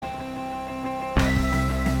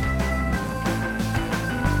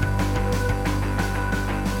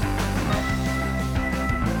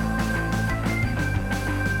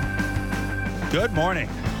Good morning.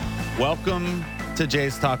 Welcome to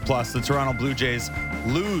Jays Talk Plus. The Toronto Blue Jays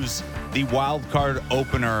lose the wild card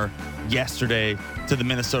opener yesterday to the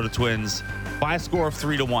Minnesota Twins by a score of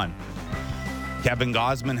 3-1. Kevin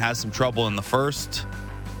Gausman has some trouble in the first.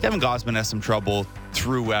 Kevin Gausman has some trouble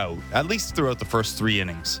throughout, at least throughout the first three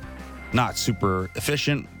innings. Not super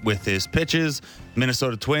efficient with his pitches.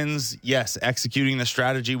 Minnesota Twins, yes, executing the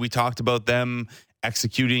strategy. We talked about them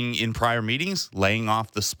executing in prior meetings, laying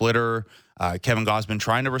off the splitter. Kevin Gausman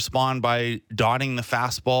trying to respond by dotting the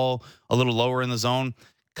fastball a little lower in the zone.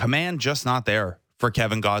 Command just not there for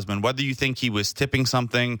Kevin Gausman. Whether you think he was tipping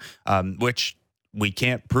something, which we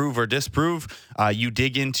can't prove or disprove, you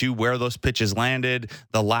dig into where those pitches landed,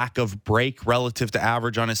 the lack of break relative to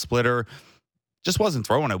average on his splitter. Just wasn't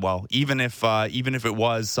throwing it well. Even if it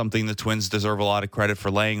was something the Twins deserve a lot of credit for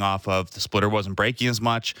laying off of, the splitter wasn't breaking as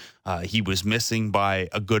much. He was missing by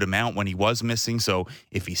a good amount when he was missing. So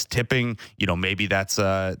if he's tipping, maybe that's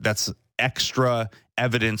extra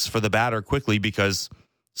evidence for the batter quickly, because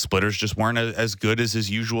splitters just weren't as good as his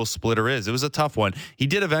usual splitter is. It was a tough one. He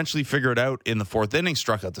did eventually figure it out in the fourth inning,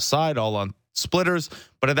 struck out the side, all on splitters.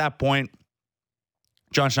 But at that point,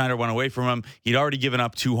 John Schneider went away from him. He'd already given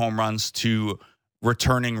up 2 home runs to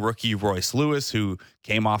returning rookie Royce Lewis, who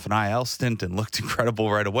came off an IL stint and looked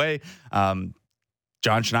incredible right away. John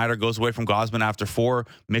Schneider goes away from Gausman after 4,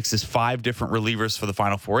 mixes 5 different relievers for the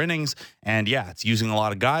final 4 innings. And yeah, it's using a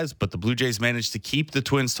lot of guys, but the Blue Jays managed to keep the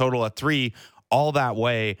Twins total at 3 all that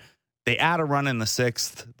way. They add a run in the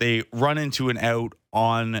 6th. They run into an out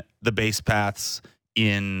on the base paths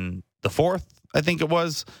in the 4th. I think it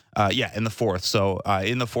was. In the 4th. So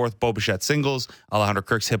in the 4th, Bo Bichette singles. Alejandro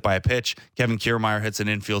Kirk's hit by a pitch. Kevin Kiermaier hits an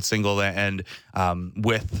infield single. And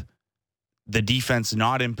with the defense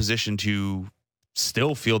not in position to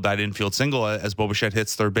still field that infield single as Bo Bichette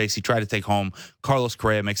hits third base, he tried to take home. Carlos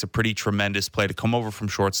Correa makes a pretty tremendous play to come over from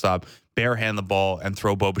shortstop, barehand the ball, and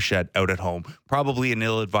throw Bo Bichette out at home. Probably an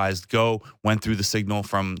ill-advised go. Went through the signal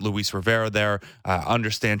from Luis Rivera there.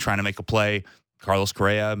 Understand trying to make a play. Carlos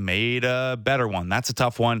Correa made a better one. That's a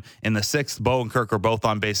tough one. In the 6th, Bo and Kirk are both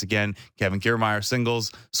on base again. Kevin Kiermaier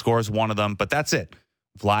singles, scores one of them, but that's it.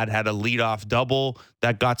 Vlad had a leadoff double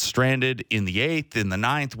that got stranded in the 8th. In the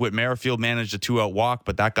 9th, Whit Merrifield managed a 2-out walk,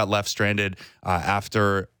 but that got left stranded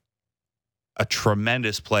after a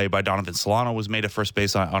tremendous play by Donovan Solano was made at first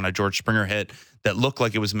base on a George Springer hit that looked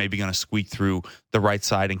like it was maybe going to squeak through the right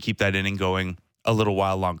side and keep that inning going a little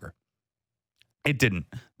while longer. It didn't.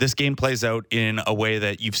 This game plays out in a way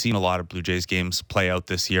that you've seen a lot of Blue Jays games play out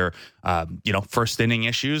this year. First inning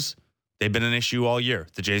issues, they've been an issue all year.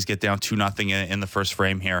 The Jays get down 2-0 in the first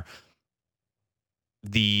frame here.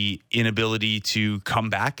 The inability to come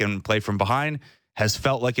back and play from behind has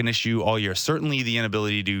felt like an issue all year. Certainly the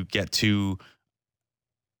inability to get to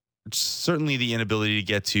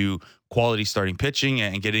quality starting pitching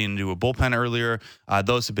and getting into a bullpen earlier.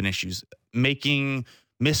 Those have been issues. Making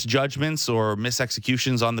misjudgments or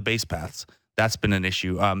misexecutions on the base paths, that's been an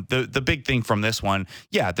issue. The big thing from this one,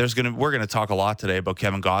 we're gonna talk a lot today about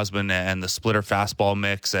Kevin Gausman and the splitter fastball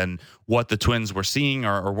mix and what the Twins were seeing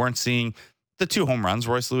or weren't seeing. The 2 home runs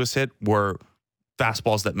Royce Lewis hit were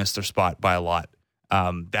fastballs that missed their spot by a lot.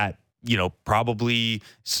 Probably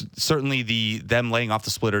certainly them laying off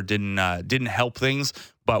the splitter didn't help things.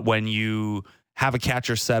 But when you have a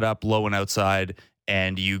catcher set up low and outside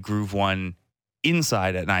and you groove one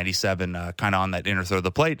inside at 97, kind of on that inner third of the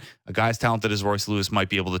plate, a guy as talented as Royce Lewis might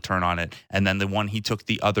be able to turn on it. And then the one he took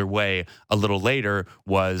the other way a little later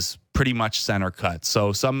was pretty much center cut.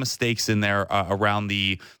 So some mistakes in there around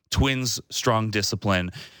the Twins' strong discipline.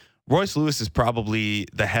 Royce Lewis is probably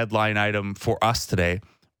the headline item for us today,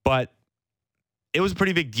 but it was a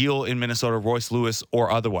pretty big deal in Minnesota, Royce Lewis or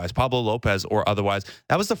otherwise, Pablo Lopez or otherwise.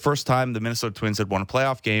 That was the first time the Minnesota Twins had won a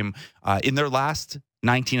playoff game in their last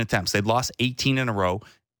 19 attempts. They'd lost 18 in a row,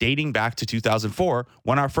 dating back to 2004,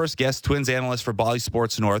 when our first guest, Twins analyst for Bally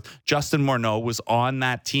Sports North, Justin Morneau, was on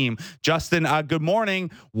that team. Justin, good morning.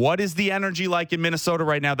 What is the energy like in Minnesota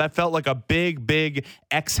right now? That felt like a big, big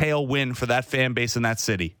exhale win for that fan base in that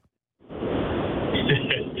city.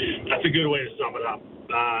 That's a good way to sum it up.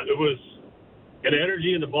 It was an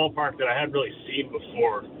energy in the ballpark that I hadn't really seen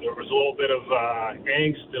before. There was a little bit of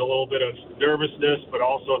angst and a little bit of nervousness, but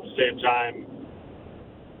also at the same time,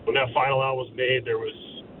 when that final out was made, there was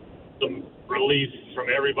some relief from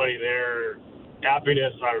everybody there,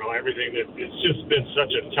 happiness, everything. It's just been such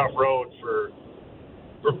a tough road for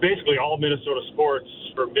basically all Minnesota sports,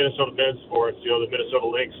 for Minnesota men's sports. The Minnesota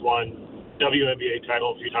Lynx won WNBA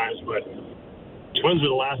title a few times, but Twins were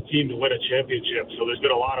the last team to win a championship. So there's been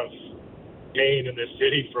a lot of pain in this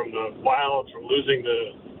city from the Wild, from losing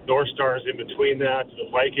the North Stars in between that, to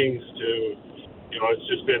the Vikings, to, it's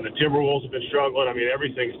just been the Timberwolves have been struggling. I mean,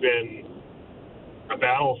 everything's been a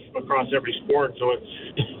battle across every sport. So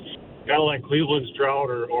it's kind of like Cleveland's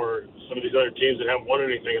drought or some of these other teams that haven't won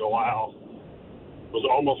anything in a while. It was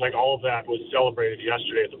almost like all of that was celebrated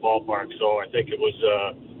yesterday at the ballpark. So I think it was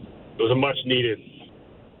a much needed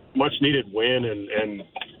win, and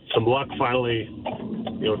some luck finally,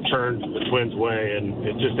 turned the Twins' way, and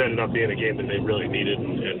it just ended up being a game that they really needed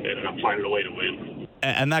and ended up finding a way to win.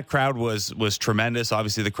 And that crowd was tremendous.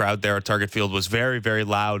 Obviously, the crowd there at Target Field was very, very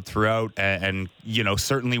loud throughout. And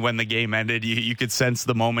certainly when the game ended, you could sense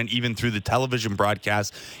the moment even through the television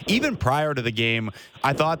broadcast. Even prior to the game,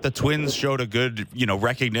 I thought the Twins showed a good,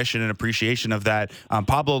 recognition and appreciation of that.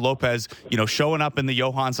 Pablo Lopez, showing up in the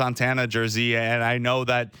Johan Santana jersey. And I know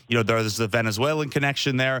that, there's the Venezuelan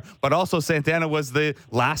connection there. But also Santana was the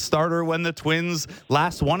last starter when the Twins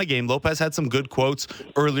last won a game. Lopez had some good quotes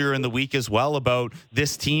earlier in the week as well about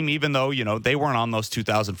this team, even though, they weren't on those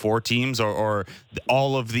 2004 teams or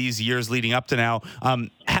all of these years leading up to now.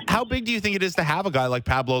 How big do you think it is to have a guy like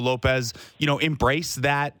Pablo Lopez, embrace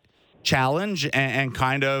that challenge and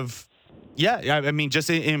kind of, just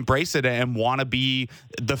embrace it and want to be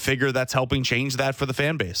the figure that's helping change that for the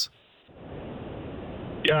fan base?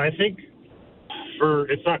 Yeah, I think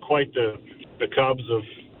it's not quite the Cubs of,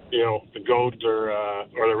 the GOAT or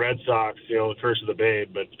the Red Sox, the curse of the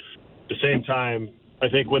Babe, but at the same time, I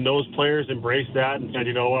think when those players embrace that and said,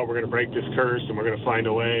 we're going to break this curse and we're going to find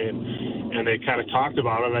a way, and they kind of talked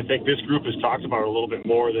about it, I think this group has talked about it a little bit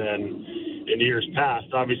more than in years past.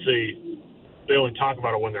 Obviously, they only talk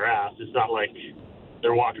about it when they're asked. It's not like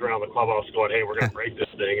they're walking around the clubhouse going, hey, we're going to break this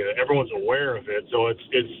thing. Everyone's aware of it. So I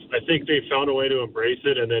think they found a way to embrace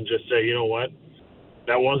it and then just say, you know what?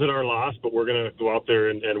 That wasn't our loss, but we're going to go out there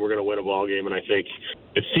and we're going to win a ball game. And I think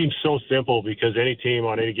it seems so simple because any team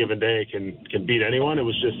on any given day can beat anyone. It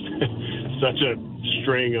was just such a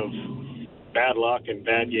string of bad luck and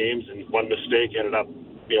bad games, and one mistake ended up,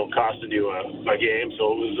 costing you a game.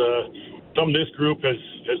 So it was something this group has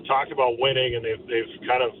talked about winning, and they've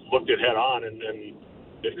kind of looked it head on, and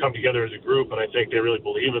they've come together as a group. And I think they really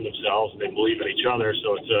believe in themselves and they believe in each other.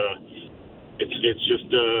 So it's just.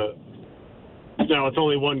 Now, it's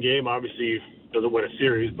only one game. Obviously, doesn't win a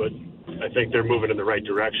series, but I think they're moving in the right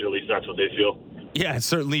direction. At least that's what they feel. Yeah, it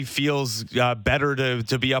certainly feels better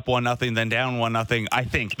to be up 1-0 than down 1-0. I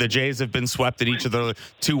think the Jays have been swept in each of the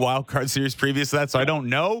two wild card series previous to that, so I don't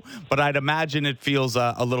know, but I'd imagine it feels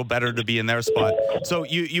a little better to be in their spot. So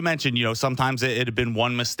you mentioned, sometimes it had been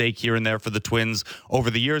one mistake here and there for the Twins over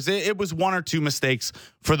the years. It was one or two mistakes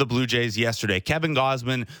for the Blue Jays yesterday. Kevin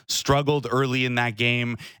Gausman struggled early in that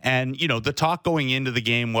game, and the talk going into the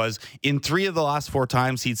game was in 3 of the last 4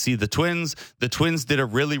 times he'd see the Twins. The Twins did a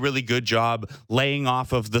really, really good job laying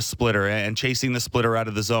off of the splitter and chasing the splitter out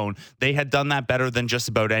of the zone. They had done that better than just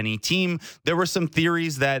about any team. There were some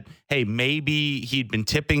theories that, hey, maybe he'd been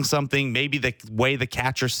tipping something. Maybe the way the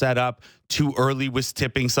catcher set up too early was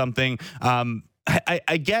tipping something.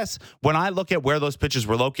 I guess when I look at where those pitches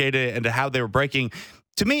were located and to how they were breaking,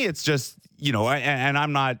 to me, it's just, and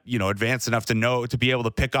I'm not, advanced enough to be able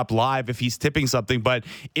to pick up live if he's tipping something, but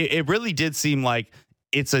it really did seem like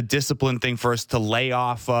it's a discipline thing for us to lay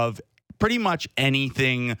off of pretty much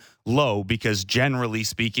anything low, because generally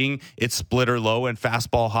speaking, it's splitter low and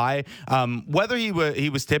fastball high. Whether he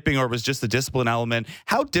was tipping or it was just a discipline element,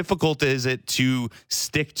 how difficult is it to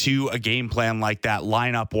stick to a game plan like that,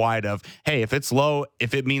 line up wide of, hey, if it's low,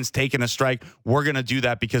 if it means taking a strike, we're going to do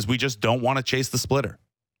that because we just don't want to chase the splitter?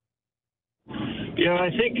 Yeah,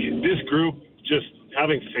 I think this group, just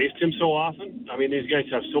having faced him so often, I mean, these guys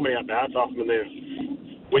have so many at-bats off him, and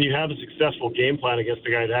when you have a successful game plan against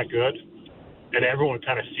a guy that good, and everyone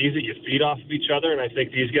kind of sees it, you feed off of each other. And I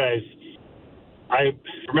think these guys,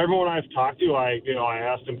 from everyone I've talked to, I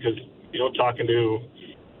asked them because, talking to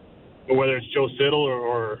whether it's Joe Siddle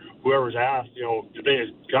or whoever's asked,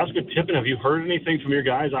 guys been tipping, have you heard anything from your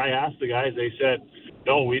guys? I asked the guys, they said,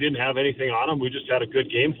 no, we didn't have anything on them. We just had a good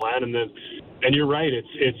game plan. And you're right. It's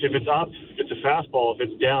if it's up, it's a fastball. If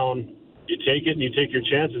it's down, you take it and you take your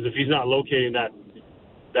chances. If he's not locating that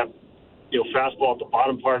fastball at the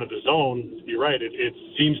bottom part of the zone, you're right. It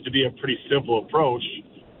seems to be a pretty simple approach,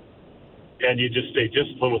 and you just stay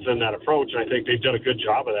disciplined within that approach. And I think they've done a good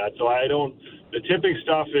job of that. So the tipping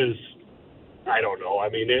stuff is, I don't know. I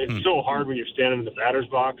mean, it's so hard when you're standing in the batter's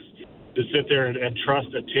box to sit there and trust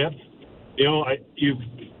a tip.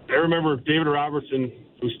 I remember David Robertson,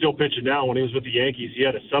 who's still pitching now, when he was with the Yankees, he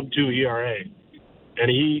had a sub-2 ERA, and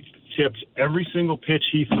he tipped every single pitch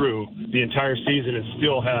he threw the entire season and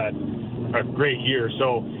still had a great year.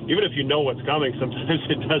 So even if you know what's coming, sometimes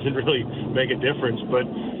it doesn't really make a difference. But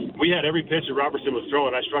we had every pitch that Robertson was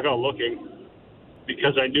throwing. I struck out looking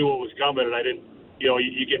because I knew what was coming, and I didn't.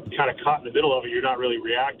 You get kind of caught in the middle of it. You're not really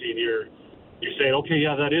reacting. You're saying, okay,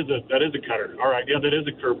 yeah, that is a cutter. All right, yeah, that is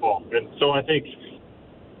a curveball. And so I think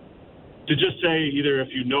to just say either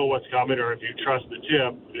if you know what's coming or if you trust the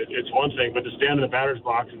tip, it's one thing. But to stand in the batter's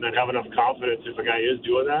box and then have enough confidence if a guy is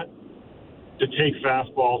doing that, to take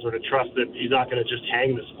fastballs or to trust that he's not going to just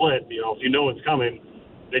hang the split. If you know it's coming,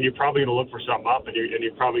 then you're probably going to look for something up, and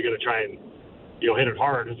you're probably going to try and hit it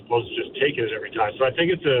hard as opposed to just taking it every time. So I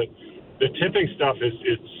think the tipping stuff is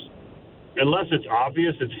unless it's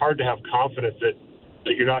obvious, it's hard to have confidence that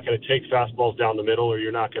you're not going to take fastballs down the middle or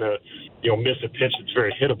you're not going to miss a pitch that's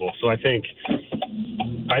very hittable. So I think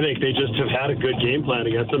they just have had a good game plan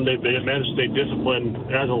against them. They managed to stay disciplined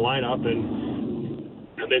as a lineup,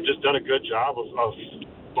 and they've just done a good job of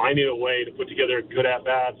finding a way to put together good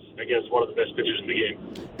at-bats against one of the best pitchers in the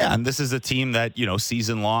game. Yeah, and this is a team that,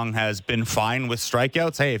 season long has been fine with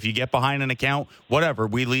strikeouts. Hey, if you get behind an account, whatever.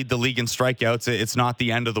 We lead the league in strikeouts. It's not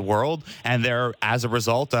the end of the world. And they're, as a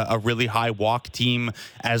result, a really high walk team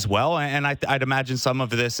as well. And I'd imagine some of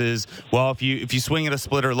this is, well, if you swing at a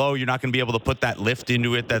splitter low, you're not going to be able to put that lift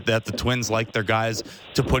into it that the Twins like their guys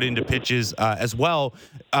to put into pitches as well.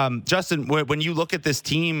 Justin, when you look at this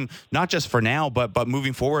team, not just for now, but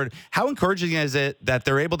moving forward, how encouraging is it that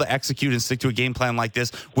they're able to execute and stick to a game plan like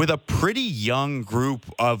this with a pretty young group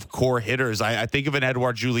of core hitters? I think of an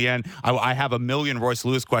Edouard Julien. I have a million Royce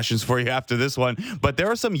Lewis questions for you after this one, but there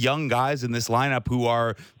are some young guys in this lineup who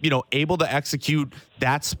are, able to execute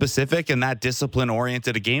that specific and that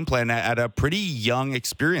discipline-oriented a game plan at a pretty young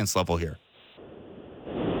experience level here.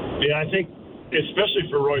 Yeah, I think especially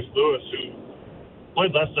for Royce Lewis, who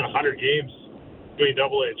played less than 100 games between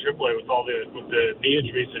AA and AAA with the knee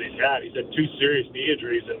injuries that he's had. He's had 2 serious knee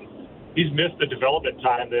injuries, and he's missed the development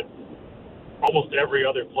time that almost every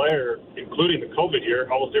other player, including the COVID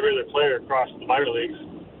year, almost every other player across the minor leagues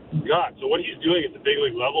got. So what he's doing at the big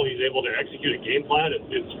league level, he's able to execute a game plan.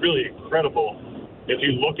 It's really incredible. If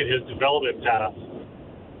you look at his development path,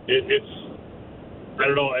 it's I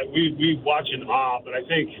don't know. We watch in awe, but I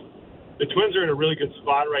think the Twins are in a really good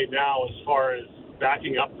spot right now as far as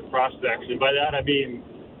backing up the prospects. And by that, I mean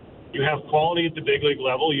you have quality at the big league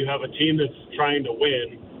level. You have a team that's trying to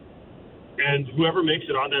win. And whoever makes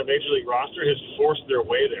it on that major league roster has forced their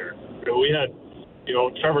way there. We had,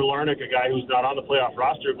 Trevor Larnach, a guy who's not on the playoff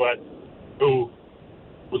roster, but who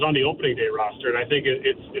was on the opening day roster. And I think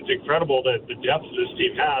it's incredible that the depth this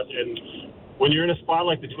team has. And when you're in a spot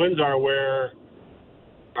like the Twins are, where,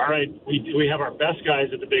 all right, we have our best guys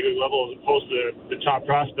at the big league level as opposed to the top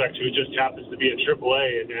prospect who just happens to be in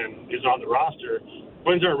AAA and is on the roster.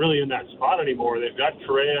 Twins aren't really in that spot anymore. They've got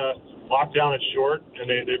Correa locked down at short, and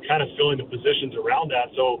they're kind of filling the positions around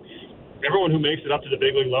that. So everyone who makes it up to the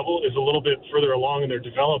big league level is a little bit further along in their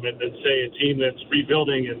development than, say, a team that's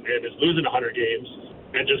rebuilding and is losing 100 games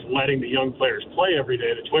and just letting the young players play every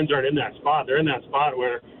day. The Twins aren't in that spot. They're in that spot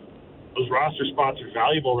where those roster spots are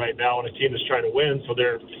valuable right now on a team that's trying to win. So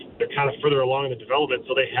they're kind of further along in the development.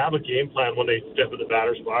 So they have a game plan when they step in the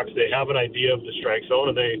batter's box. They have an idea of the strike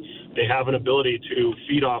zone, and they have an ability to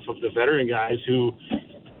feed off of the veteran guys who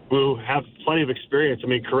have plenty of experience. I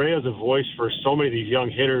mean, Correa is a voice for so many of these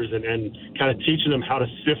young hitters and kind of teaching them how to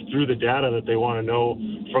sift through the data that they want to know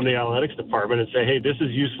from the analytics department and say, hey, this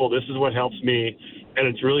is useful. This is what helps me. And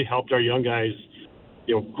it's really helped our young guys,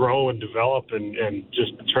 grow and develop and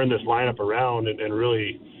just turn this lineup around and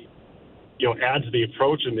really, add to the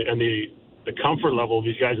approach and the comfort level of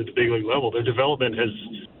these guys at the big league level. Their development has,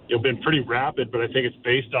 been pretty rapid, but I think it's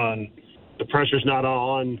based on the pressure's not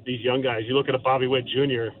on these young guys. You look at a Bobby Witt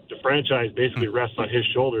Jr., the franchise basically rests on his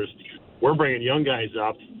shoulders. We're bringing young guys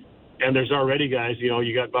up, and there's already guys,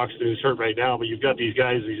 you got Buxton who's hurt right now, but you've got these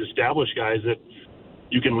guys, these established guys that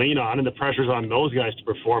you can lean on, and the pressure's on those guys to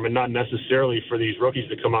perform and not necessarily for these rookies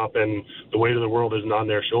to come up and the weight of the world isn't on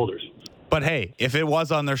their shoulders. But hey, if it was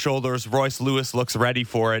on their shoulders, Royce Lewis looks ready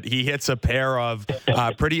for it. He hits a pair of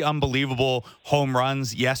pretty unbelievable home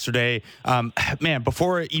runs yesterday. Man,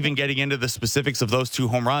 before even getting into the specifics of those 2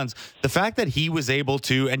 home runs, the fact that he was able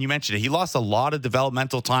to, and you mentioned it, he lost a lot of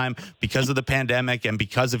developmental time because of the pandemic and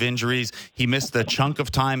because of injuries. He missed a chunk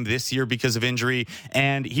of time this year because of injury,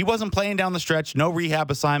 and he wasn't playing down the stretch, no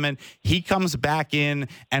rehab assignment. He comes back in,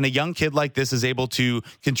 and a young kid like this is able to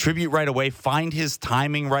contribute right away, find his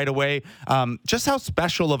timing right away. Just how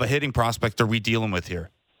special of a hitting prospect are we dealing with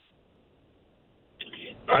here?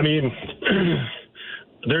 I mean,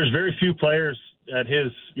 there's very few players at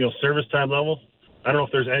his, service time level I don't know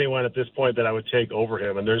if there's anyone at this point that I would take over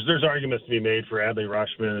him. And there's arguments to be made for Adley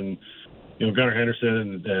Rutschman and, Gunnar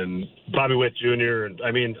Henderson and Bobby Witt Jr. And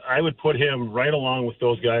I mean, I would put him right along with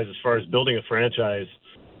those guys as far as building a franchise.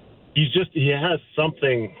 He has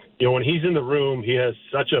something, when he's in the room, he has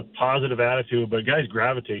such a positive attitude, but guys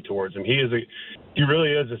gravitate towards him. He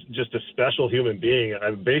really is just a special human being.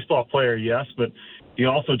 A baseball player, yes, but he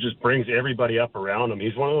also just brings everybody up around him.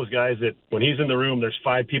 He's one of those guys that when he's in the room, there's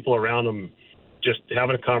 5 people around him just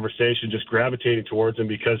having a conversation, just gravitating towards him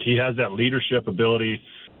because he has that leadership ability.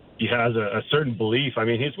 He has a certain belief. I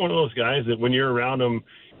mean, he's one of those guys that when you're around him,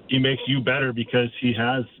 he makes you better because he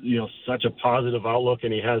has, such a positive outlook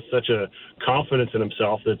and he has such a confidence in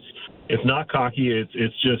himself. It's not cocky.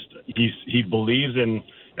 It's just he believes in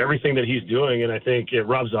everything that he's doing, and I think it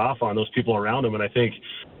rubs off on those people around him. And I think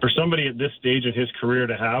for somebody at this stage in his career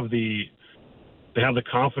to have the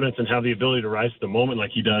confidence and have the ability to rise to the moment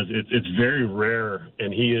like he does, it's very rare.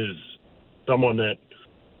 And he is someone that,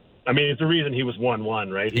 I mean, it's the reason he was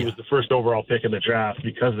 1-1, right? He was the first overall pick in the draft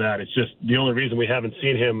because of that. It's just the only reason we haven't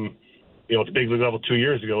seen him, at the big league level 2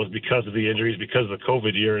 years ago is because of the injuries, because of the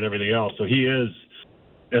COVID year and everything else. So he is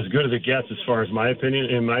as good as it gets as far as in my opinion,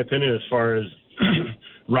 as far as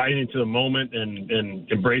riding to the moment and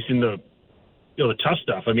embracing the tough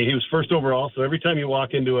stuff. I mean, he was first overall, so every time you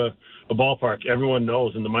walk into a ballpark, everyone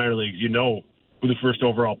knows in the minor leagues, who the first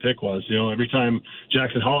overall pick was. Every time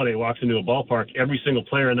Jackson Holliday walks into a ballpark, every single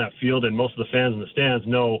player in that field and most of the fans in the stands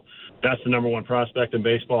know that's the number 1 prospect in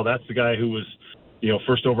baseball. That's the guy who was,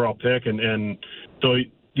 first overall pick. And so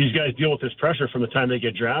these guys deal with this pressure from the time they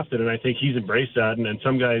get drafted, and I think he's embraced that. And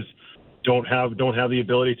some guys don't have the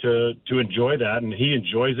ability to enjoy that, and he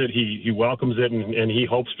enjoys it. He welcomes it, and he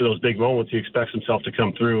hopes for those big moments. He expects himself to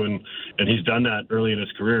come through, and he's done that early in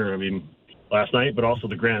his career. I mean, last night, but also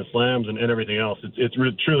the Grand Slams and everything else. It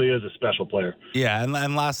truly is a special player. Yeah,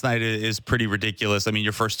 and last night is pretty ridiculous. I mean,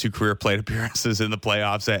 your first 2 career plate appearances in the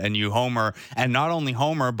playoffs, and you homer. And not only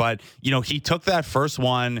homer, but, he took that first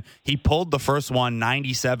one. He pulled the first one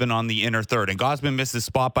 97 on the inner third. And Gausman missed his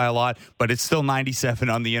spot by a lot, but it's still 97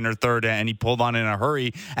 on the inner third, and he pulled on in a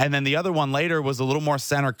hurry. And then the other one later was a little more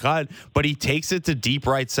center cut, but he takes it to deep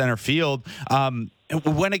right center field.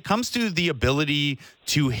 When it comes to the ability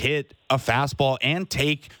to hit a fastball and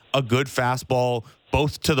take a good fastball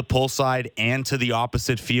both to the pull side and to the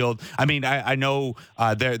opposite field. I mean, I know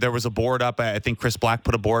there was a board up. I think Chris Black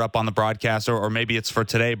put a board up on the broadcast, or maybe it's for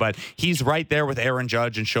today, but he's right there with Aaron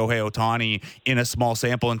Judge and Shohei Ohtani in a small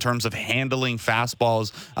sample in terms of handling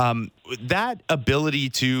fastballs. That ability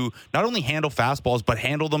to not only handle fastballs, but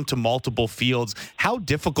handle them to multiple fields. How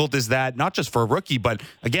difficult is that? Not just for a rookie, but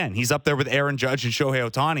again, he's up there with Aaron Judge and Shohei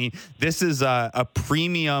Ohtani. This is a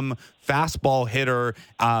premium fastball hitter.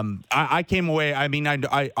 I came away, I mean,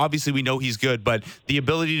 I obviously we know he's good, but the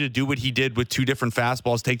ability to do what he did with 2 different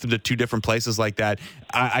fastballs, take them to 2 different places like that,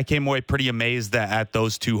 I came away pretty amazed at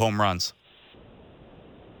those 2 home runs.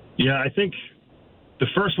 Yeah, I think the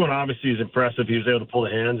first one obviously is impressive. He was able to pull the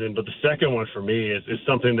hands in, but the second one for me is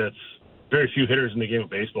something that's very few hitters in the game of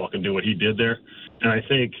baseball can do what he did there. And I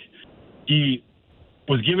think he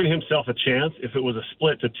was giving himself a chance if it was a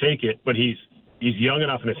split to take it, but he's young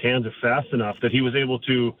enough and his hands are fast enough that he was able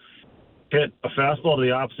to hit a fastball to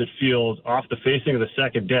the opposite field off the facing of the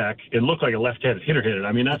second deck. It looked like a left-handed hitter hit it.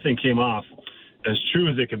 I mean, that thing came off as true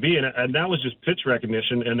as it could be, and that was just pitch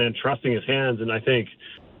recognition and then trusting his hands. And I think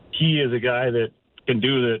he is a guy that can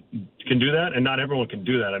do that, and not everyone can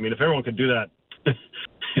do that. I mean, if everyone could do that,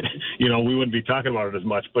 we wouldn't be talking about it as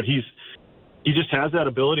much. But he just has that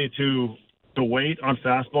ability to wait on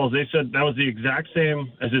fastballs. They said that was the exact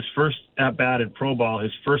same as his first at-bat in pro ball.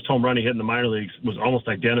 His first home run he hit in the minor leagues was almost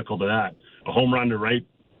identical to that. A home run to right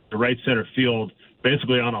center field,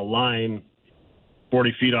 basically on a line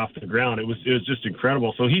 40 feet off the ground. It was just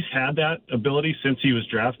incredible. So he's had that ability since he was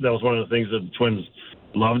drafted. That was one of the things that the Twins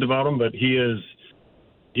loved about him, but he is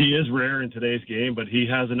rare in today's game, but he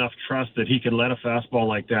has enough trust that he can let a fastball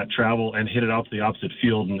like that travel and hit it out to the opposite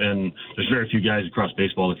field, and there's very few guys across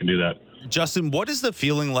baseball that can do that. Justin, what is the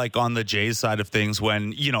feeling like on the Jays side of things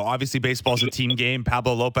when, obviously baseball's a team game.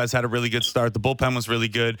 Pablo Lopez had a really good start. The bullpen was really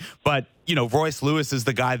good. But, Royce Lewis is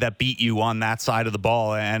the guy that beat you on that side of the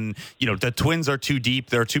ball. And, the Twins are too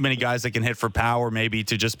deep. There are too many guys that can hit for power maybe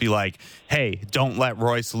to just be like, hey, don't let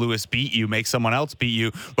Royce Lewis beat you. Make someone else beat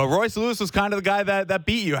you. But Royce Lewis was kind of the guy that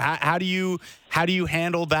beat you. How do you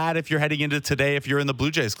handle that if you're heading into today, if you're in the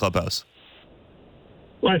Blue Jays clubhouse?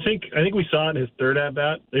 Well, I think we saw it in his third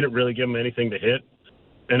at-bat. They didn't really give him anything to hit.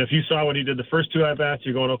 And if you saw what he did the first 2 at-bats,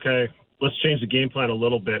 you're going, okay, let's change the game plan a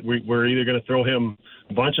little bit. We're either going to throw him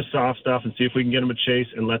a bunch of soft stuff and see if we can get him a chase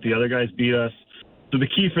and let the other guys beat us, So the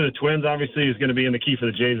key for the Twins, obviously, is going to be, and the key for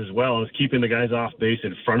the Jays as well, is keeping the guys off base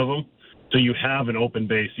in front of them. So you have an open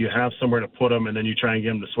base, you have somewhere to put them, and then you try and get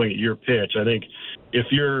them to swing at your pitch. I think if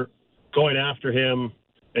you're going after him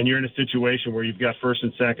and you're in a situation where you've got first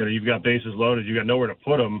and second, or you've got bases loaded, you've got nowhere to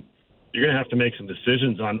put them, you're going to have to make some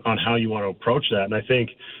decisions on how you want to approach that. And I think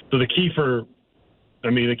so. The key for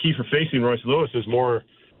facing Royce Lewis is more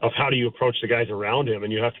of how do you approach the guys around him,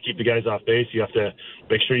 and you have to keep the guys off base. You have to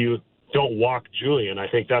make sure you don't walk Julian. I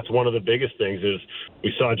think that's one of the biggest things is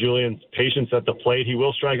we saw Julian's patience at the plate. He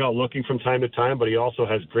will strike out looking from time to time, but he also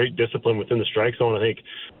has great discipline within the strike zone. I think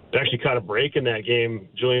they actually caught a break in that game.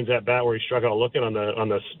 Julian's at bat where he struck out looking on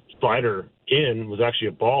the slider in was actually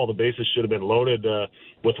a ball. The bases should have been loaded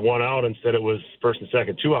with one out. Instead it was first and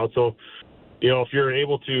second, 2 out. So, if you're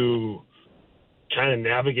able to kind of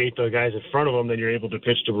navigate the guys in front of them, then you're able to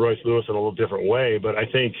pitch to Royce Lewis in a little different way. But I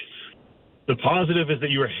think the positive is that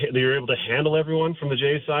you're able to handle everyone from the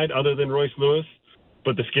Jays side other than Royce Lewis.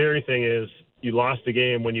 But the scary thing is you lost the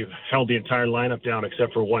game when you held the entire lineup down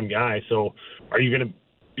except for one guy. So are you going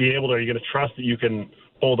to trust that you can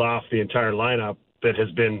hold off the entire lineup that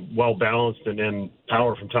has been well balanced and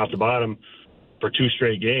power from top to bottom for 2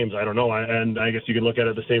 straight games? I don't know. And I guess you can look at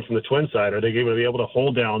it the same from the Twins side. Are they going to be able to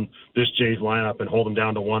hold down this Jays lineup and hold them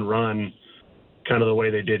down to 1 run kind of the way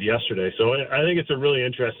they did yesterday? So I think it's a really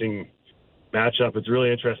interesting matchup. It's a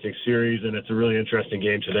really interesting series, and it's a really interesting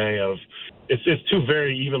game today. It's 2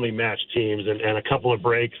 very evenly matched teams, and a couple of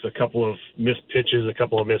breaks, a couple of missed pitches, a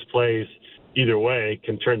couple of missed plays, either way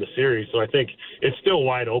can turn the series. So I think it's still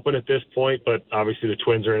wide open at this point, but obviously the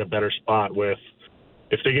Twins are in a better spot with,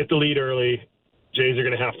 if they get the lead early, Jays are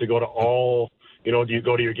going to have to go to all, do you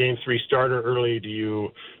go to your game 3 starter early? Do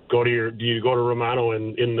you go to Romano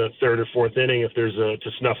in the 3rd or 4th inning if there's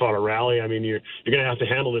to snuff out a rally? I mean, you're going to have to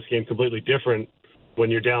handle this game completely different when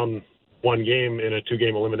you're down 1 game in a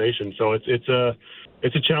 2-game elimination. So it's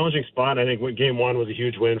a challenging spot. I think Game 1 was a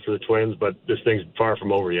huge win for the Twins, but this thing's far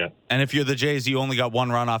from over yet. And if you're the Jays, you only got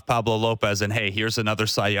 1 run off Pablo Lopez, and hey, here's another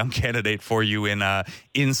Cy Young candidate for you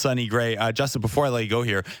in Sonny Gray. Justin, before I let you go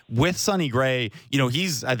here, with Sonny Gray,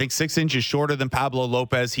 he's, I think, 6 inches shorter than Pablo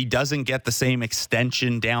Lopez. He doesn't get the same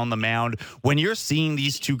extension down the mound. When you're seeing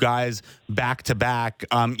these 2 guys back to back,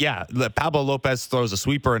 Pablo Lopez throws a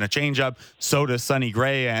sweeper and a changeup. So does Sonny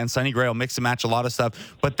Gray, and Sonny Gray will mix and match a lot of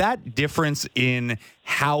stuff. But that difference in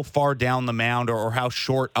how far down the mound or how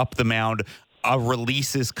short up the mound a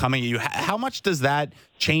release is coming at you, how much does that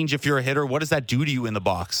change if you're a hitter? What does that do to you in the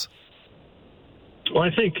box? Well,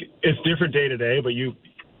 I think it's different day to day, but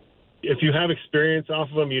if you have experience off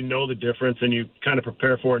of them, the difference, and you kind of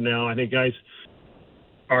prepare for it now. I think guys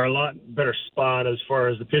are a lot better spot as far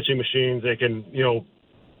as the pitching machines. They can,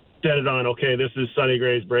 set it on, okay, this is Sonny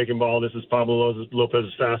Gray's breaking ball, this is Pablo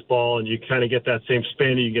Lopez's fastball, and you kind of get that same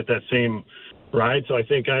spin, you get that same ride. So I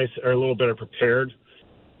think guys are a little better prepared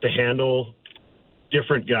to handle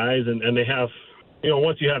different guys, and they have,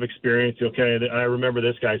 once you have experience, okay, I remember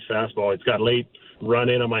this guy's fastball. It's got late run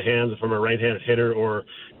in on my hands from a right-handed hitter, or,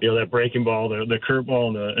 that breaking ball, the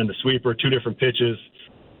curveball and the sweeper, 2 different pitches.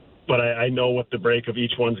 But I know what the break of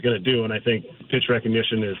each one's going to do, and I think pitch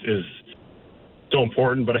recognition is so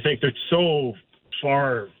important. But I think they're so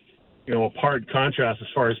far, apart contrast as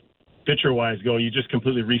far as pitcher-wise go. You just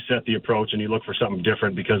completely reset the approach and you look for something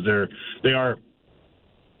different because they are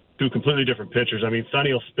 2 completely different pitchers. I mean,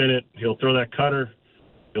 Sonny will spin it. He'll throw that cutter.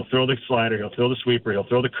 He'll throw the slider. He'll throw the sweeper. He'll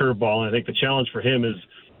throw the curveball. And I think the challenge for him is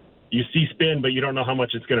you see spin, but you don't know how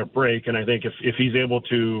much it's going to break. And I think if he's able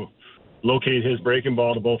to locate his breaking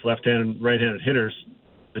ball to both left-handed and right-handed hitters,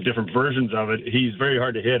 the different versions of it, he's very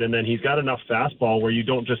hard to hit. And then he's got enough fastball where you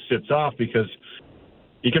don't just sit soft, because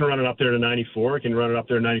he can run it up there to 94. He can run it up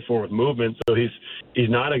there to 94 with movement. So he's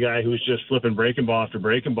not a guy who's just flipping breaking ball after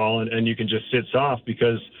breaking ball, and you can just sit soft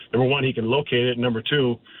because, number one, he can locate it. And number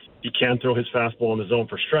 2, he can throw his fastball in the zone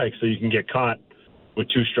for strikes. So you can get caught with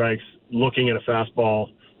 2 strikes looking at a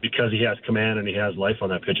fastball because he has command and he has life on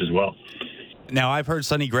that pitch as well. Now, I've heard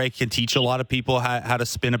Sonny Gray can teach a lot of people how to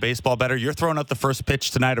spin a baseball better. You're throwing out the first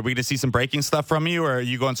pitch tonight. Are we going to see some breaking stuff from you, or are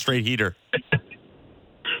you going straight heater?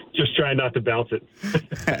 Just trying not to bounce it.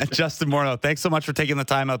 Justin Morneau, thanks so much for taking the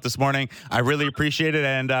time out this morning. I really appreciate it,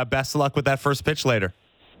 and best of luck with that first pitch later.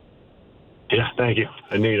 Yeah, thank you.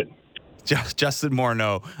 I need it. Justin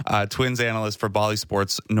Morneau, Twins analyst for Bally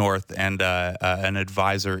Sports North, and an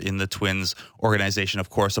advisor in the Twins organization. Of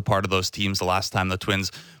course, a part of those teams the last time the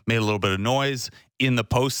Twins made a little bit of noise in the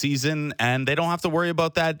postseason, and they don't have to worry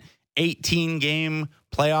about that 18-game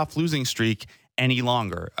playoff losing streak any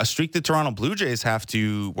longer. A streak the Toronto Blue Jays have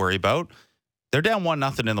to worry about. They're down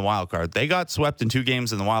 1-0 in the wild card. They got swept in 2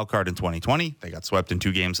 games in the wild card in 2020. They got swept in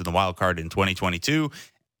 2 games in the wild card in 2022.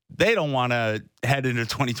 They don't want to head into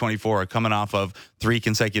 2024 coming off of 3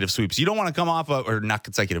 consecutive sweeps. You don't want to come off of, or not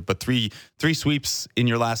consecutive, but three sweeps in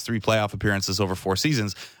your last 3 playoff appearances over 4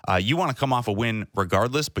 seasons. You want to come off a win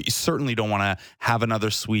regardless, but you certainly don't want to have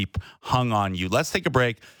another sweep hung on you. Let's take a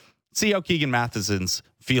break. See how Keegan Matheson's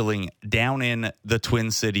feeling down in the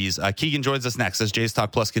Twin Cities. Keegan joins us next as Jays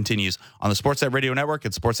Talk Plus continues on the Sportsnet Radio Network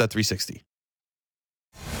and Sportsnet 360.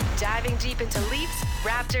 Diving deep into Leafs,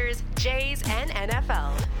 Raptors, Jays, and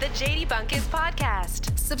NFL. The JD Bunkis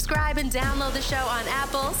Podcast. Subscribe and download the show on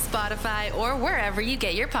Apple, Spotify, or wherever you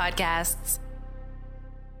get your podcasts.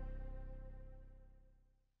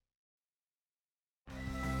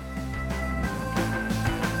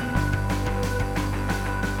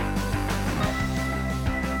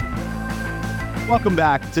 Welcome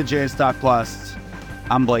back to Jays Talk Plus.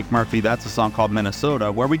 I'm Blake Murphy. That's a song called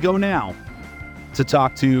Minnesota, where we go now to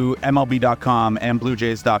talk to MLB.com and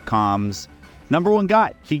BlueJays.com's number one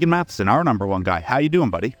guy, Keegan Matheson, our number one guy. How you doing,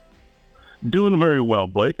 buddy? Doing very well,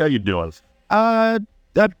 Blake. How you doing? I've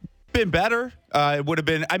been better. It would have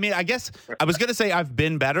been, I guess I was going to say I've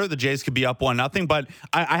been better. The Jays could be up 1-0, but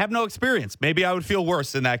I have no experience. Maybe I would feel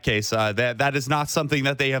worse in that case. That is not something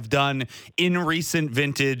that they have done in recent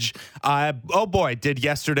vintage. Oh boy, did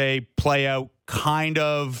yesterday play out kind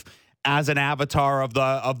of as an avatar of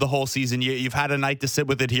the whole season. You've had a night to sit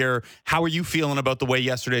with it here. How are you feeling about the way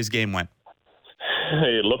yesterday's game went?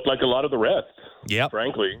 It looked like a lot of the rest,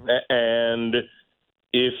 frankly. And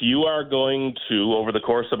if you are going to, over the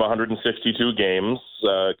course of 162 games,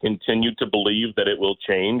 continue to believe that it will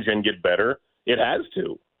change and get better, it has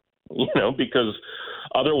to, because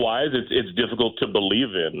otherwise it's difficult to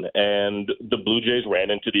believe in. And the Blue Jays ran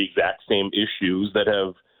into the exact same issues that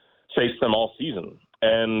have faced them all season.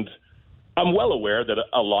 And I'm well aware that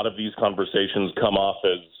a lot of these conversations come off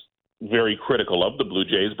as very critical of the Blue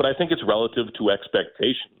Jays, but I think it's relative to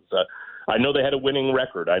expectations. I know they had a winning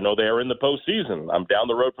record. I know they are in the postseason. I'm down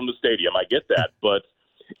the road from the stadium. I get that. But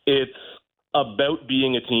it's about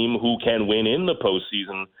being a team who can win in the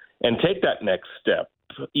postseason and take that next step,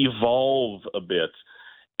 evolve a bit.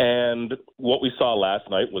 And what we saw last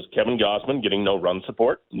night was Kevin Gausman getting no run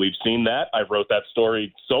support. We've seen that. I've wrote that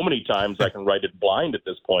story so many times I can write it blind at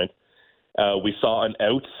this point. We saw an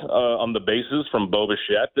out on the bases from Bo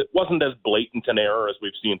Bichette. It wasn't as blatant an error as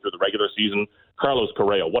we've seen through the regular season. Carlos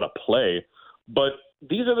Correa, what a play. But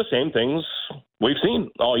these are the same things we've seen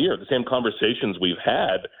all year, the same conversations we've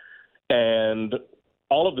had. And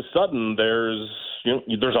all of a sudden, there's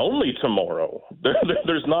only tomorrow.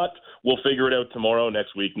 There's not, we'll figure it out tomorrow,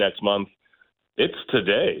 next week, next month. It's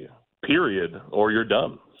today, period, or you're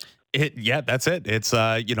done. That's it. It's,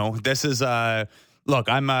 this is... Look,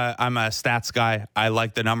 I'm a stats guy. I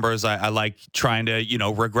like the numbers. I like trying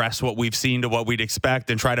to, regress what we've seen to what we'd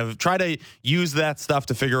expect and try to use that stuff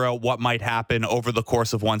to figure out what might happen over the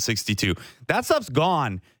course of 162. That stuff's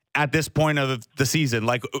gone at this point of the season.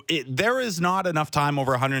 There is not enough time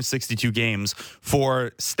over 162 games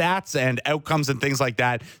for stats and outcomes and things like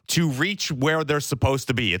that to reach where they're supposed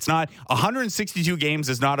to be. It's not 162 games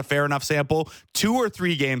is not a fair enough sample. 2 or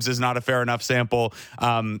 3 games is not a fair enough sample.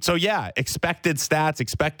 Expected stats,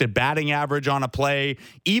 expected batting average on a play,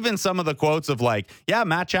 even some of the quotes of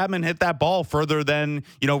Matt Chapman hit that ball further than,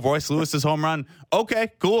 Royce Lewis's home run.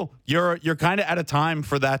 Okay, cool. You're kind of at a time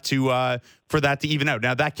for that to even out.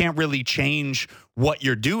 Now, that can't really change what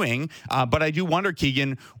you're doing, but I do wonder,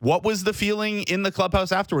 Keegan, what was the feeling in the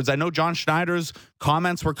clubhouse afterwards? I know John Schneider's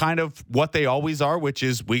comments were kind of what they always are, which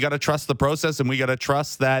is we got to trust the process and we got to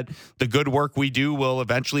trust that the good work we do will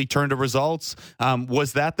eventually turn to results.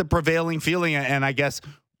 Was that the prevailing feeling? And I guess,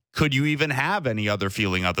 could you even have any other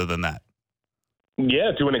feeling other than that?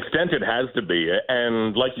 Yeah, to an extent it has to be.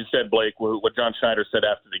 And like you said, Blake, what John Schneider said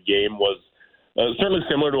after the game was certainly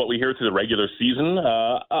similar to what we hear through the regular season.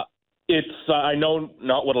 I know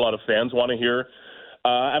not what a lot of fans want to hear.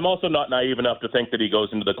 I'm also not naive enough to think that he goes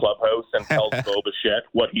into the clubhouse and tells Bo Bichette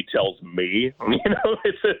what he tells me.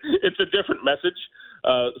 It's a different message.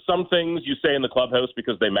 Some things you say in the clubhouse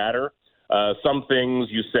because they matter. Some things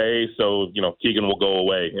you say so, Keegan will go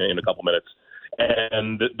away in a couple minutes.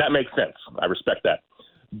 And that makes sense. I respect that.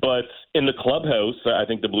 But in the clubhouse, I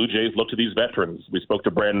think the Blue Jays look to these veterans. We spoke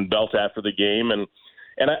to Brandon Belt after the game, and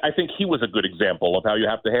I think he was a good example of how you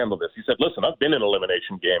have to handle this. He said, listen, I've been in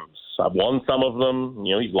elimination games. I've won some of them.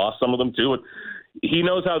 He's lost some of them too. He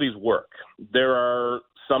knows how these work. There are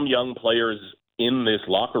some young players in this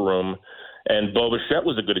locker room, and Bo Bichette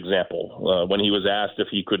was a good example when he was asked if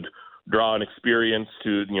he could draw an experience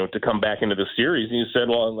to come back into the series. And you said,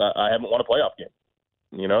 well, I haven't won a playoff game.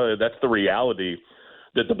 That's the reality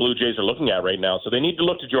that the Blue Jays are looking at right now. So they need to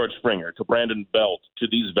look to George Springer, to Brandon Belt, to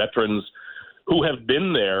these veterans who have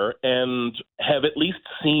been there and have at least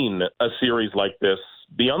seen a series like this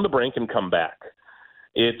be on the brink and come back.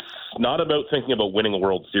 It's not about thinking about winning a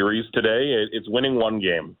World Series today. It's winning one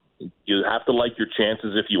game. You have to like your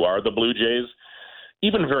chances if you are the Blue Jays.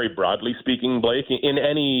 Even very broadly speaking, Blake, in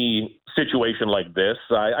any situation like this,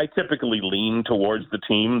 I typically lean towards the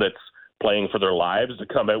team that's playing for their lives to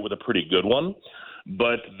come out with a pretty good one.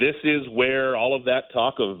 But this is where all of that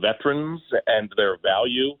talk of veterans and their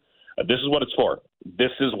value, this is what it's for.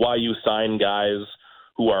 This is why you sign guys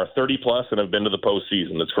who are 30-plus and have been to the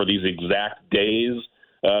postseason. It's for these exact days,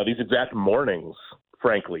 these exact mornings,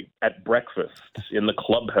 frankly, at breakfast, in the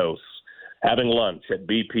clubhouse, having lunch at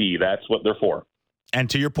BP. That's what they're for. And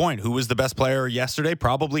to your point, who was the best player yesterday?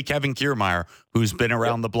 Probably Kevin Kiermaier, who's been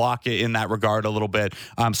around the block in that regard a little bit.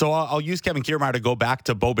 So I'll use Kevin Kiermaier to go back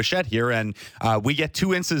to Bo Bichette here. And we get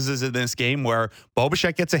two instances in this game where Bo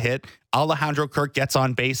Bichette gets a hit, Alejandro Kirk gets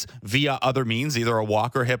on base via other means, either a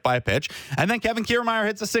walk or hit by a pitch. And then Kevin Kiermaier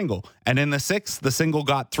hits a single. And in the sixth, the single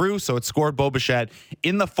got through, so it scored Bo Bichette.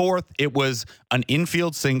 In the fourth, it was an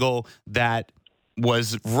infield single that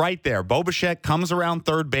was right there. Bo Bichette comes around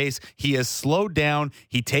third base. He is slowed down.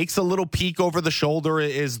 He takes a little peek over the shoulder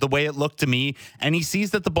is the way it looked to me. And he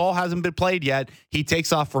sees that the ball hasn't been played yet. He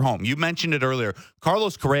takes off for home. You mentioned it earlier.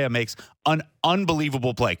 Carlos Correa makes an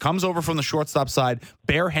unbelievable play. Comes over from the shortstop side,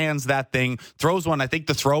 bare hands that thing, throws one. I think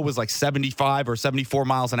the throw was like 75 or 74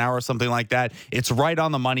 miles an hour or something like that. It's right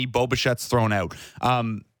on the money. Bo Bichette's thrown out.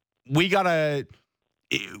 We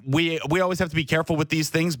always have to be careful with these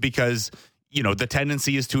things because the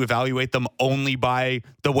tendency is to evaluate them only by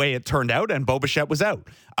the way it turned out, and Bo Bichette was out.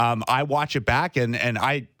 I watch it back, and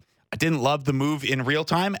I didn't love the move in real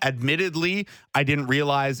time. Admittedly, I didn't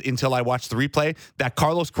realize until I watched the replay that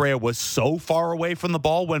Carlos Correa was so far away from the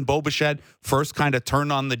ball when Bo Bichette first kind of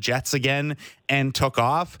turned on the jets again and took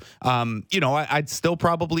off. I'd still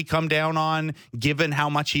probably come down on, given how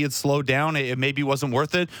much he had slowed down, it maybe wasn't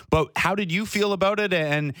worth it. But how did you feel about it,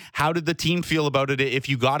 and how did the team feel about it if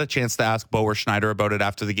you got a chance to ask Bo or Schneider about it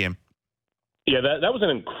after the game? Yeah, that was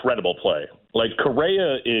an incredible play. Like,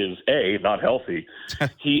 Correa is, not healthy.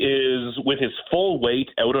 He is with his full weight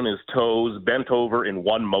out on his toes, bent over in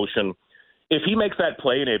one motion. If he makes that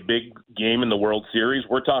play in a big game in the World Series,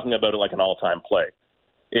 we're talking about it like an all-time play.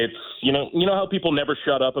 It's, you know how people never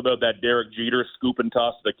shut up about that Derek Jeter scoop and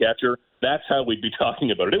toss to the catcher? That's how we'd be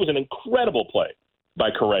talking about it. It was an incredible play by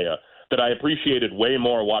Correa that I appreciated way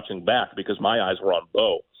more watching back because my eyes were on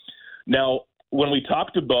Bo. Now, when we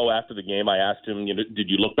talked to Bo after the game, I asked him, did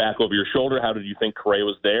you look back over your shoulder? How did you think Correa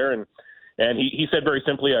was there? And he said very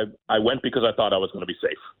simply, I went because I thought I was going to be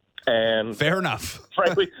safe. And fair enough.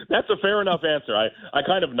 Frankly, that's a fair enough answer. I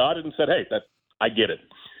kind of nodded and said, hey, I get it.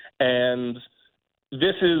 And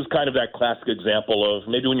this is kind of that classic example of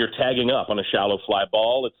maybe when you're tagging up on a shallow fly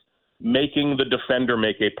ball, it's making the defender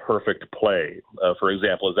make a perfect play. For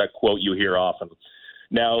example, is that quote you hear often.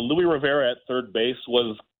 Now, Luis Rivera at third base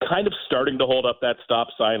was kind of starting to hold up that stop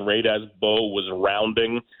sign right as Bo was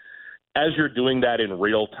rounding. As you're doing that in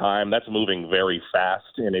real time, that's moving very fast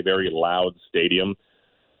in a very loud stadium.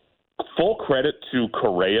 Full credit to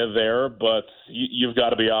Correa there, but you've got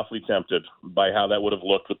to be awfully tempted by how that would have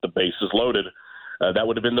looked with the bases loaded. That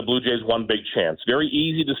would have been the Blue Jays' one big chance. Very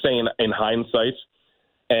easy to say in hindsight.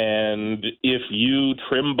 And if you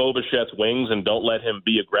trim Bo Bichette's wings and don't let him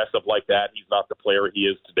be aggressive like that, he's not the player he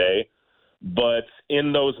is today. But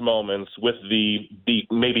in those moments, with the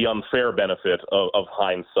maybe unfair benefit of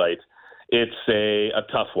hindsight, it's a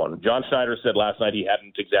tough one. John Schneider said last night he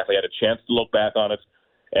hadn't exactly had a chance to look back on it.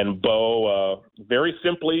 And Bo, very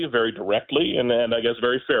simply, very directly, and I guess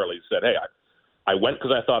very fairly said, hey, I went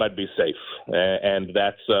because I thought I'd be safe. And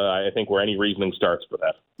that's, I think, where any reasoning starts for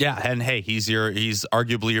that. Yeah, and hey, he's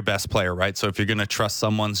arguably your best player, right? So if you're going to trust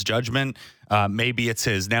someone's judgment, maybe it's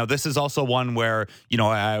his. Now, this is also one where,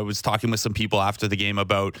 I was talking with some people after the game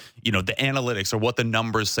about, the analytics or what the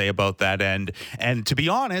numbers say about that. And to be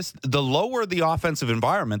honest, the lower the offensive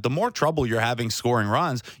environment, the more trouble you're having scoring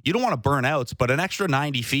runs. You don't want to burn outs, but an extra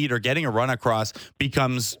 90 feet or getting a run across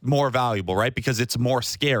becomes more valuable, right? Because it's more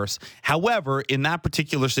scarce. However, in that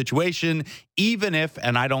particular situation, even if,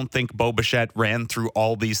 and I don't think Bo Bichette ran through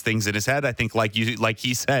all these things in his head. I think like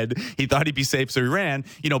he said, he thought he'd be safe, so he ran.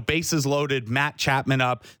 Bases loaded, Matt Chapman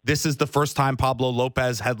up. This is the first time Pablo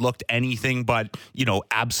Lopez had looked anything but,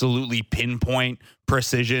 absolutely pinpoint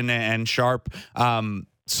precision and sharp.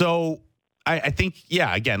 So I think,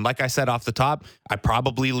 yeah, again, like I said off the top, I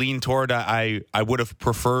probably lean toward I would have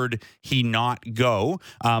preferred he not go.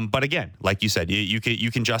 But again, like you said, you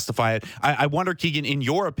can justify it. I wonder, Keegan, in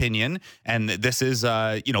your opinion, and this is,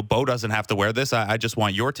 Bo doesn't have to wear this. I just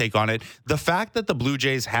want your take on it. The fact that the Blue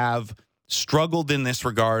Jays have struggled in this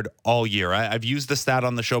regard all year. I've used the stat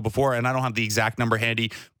on the show before, and I don't have the exact number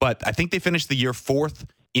handy, but I think they finished the year 4th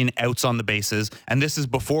in outs on the bases, and this is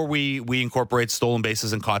before we incorporate stolen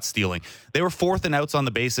bases and caught stealing. They were 4th in outs on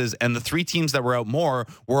the bases, and the 3 teams that were out more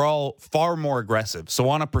were all far more aggressive. So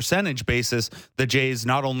on a percentage basis, the Jays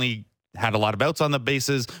not only had a lot of outs on the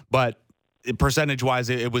bases, but percentage-wise,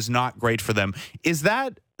 it was not great for them. Is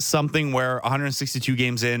that something where 162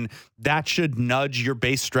 games in, that should nudge your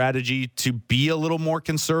base strategy to be a little more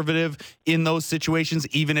conservative in those situations,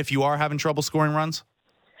 even if you are having trouble scoring runs?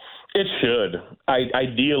 It should.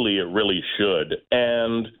 Ideally, it really should.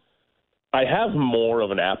 And I have more of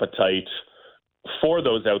an appetite for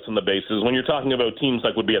those outs on the bases when you're talking about teams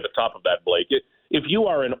like would be at the top of that, Blake. If you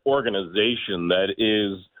are an organization that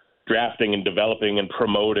is drafting and developing and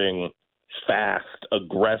promoting fast,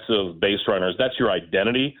 aggressive base runners, that's your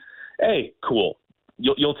identity. Hey, cool.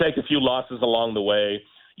 You'll take a few losses along the way.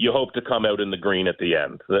 You hope to come out in the green at the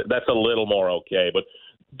end. That's a little more okay. But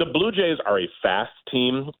the Blue Jays are a fast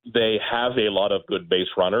team. They have a lot of good base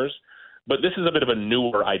runners, but this is a bit of a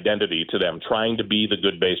newer identity to them, trying to be the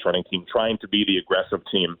good base running team, trying to be the aggressive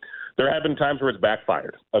team. There have been times where it's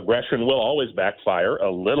backfired. Aggression will always backfire a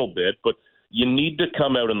little bit, but you need to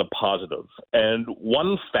come out in the positive. And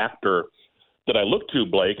one factor that I look to,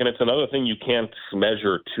 Blake, and it's another thing you can't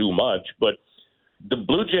measure too much, but the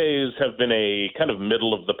Blue Jays have been a kind of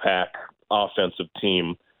middle-of-the-pack offensive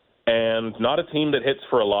team and not a team that hits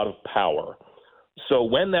for a lot of power. So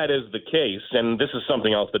when that is the case, and this is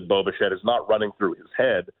something else that Bo Bichette is not running through his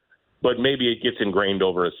head, but maybe it gets ingrained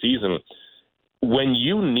over a season, when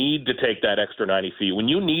you need to take that extra 90 feet, when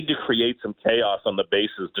you need to create some chaos on the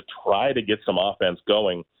bases to try to get some offense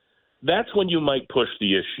going, that's when you might push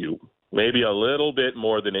the issue, maybe a little bit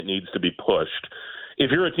more than it needs to be pushed.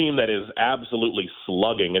 If you're a team that is absolutely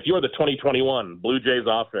slugging, if you're the 2021 Blue Jays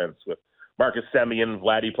offense with Marcus Semien,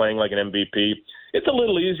 Vladdy playing like an MVP, it's a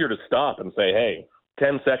little easier to stop and say, hey,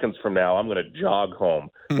 10 seconds from now, I'm going to jog home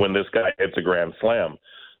when this guy hits a grand slam.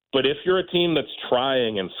 But if you're a team that's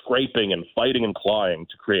trying and scraping and fighting and clawing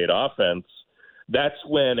to create offense, that's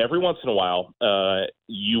when every once in a while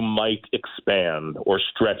you might expand or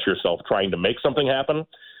stretch yourself trying to make something happen.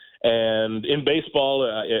 And in baseball,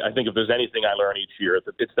 I think if there's anything I learn each year,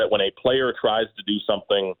 it's that when a player tries to do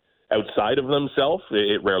something outside of themselves,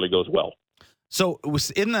 it rarely goes well. So it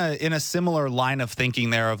was in a similar line of thinking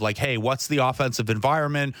there of like, hey, what's the offensive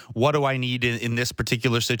environment? What do I need in this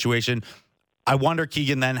particular situation? I wonder,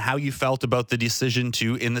 Keegan, then how you felt about the decision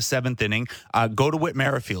to, in the 7th inning, go to Whit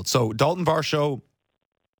Merrifield. So Dalton Varsho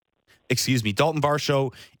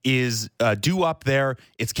is due up there.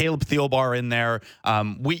 It's Caleb Thielbar in there.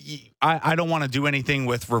 I don't want to do anything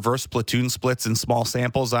with reverse platoon splits in small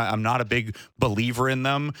samples. I'm not a big believer in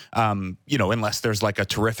them, unless there's like a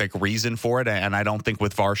terrific reason for it. And I don't think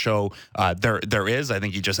with Varsho there is. I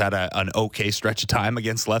think he just had an okay stretch of time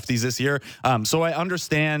against lefties this year. So I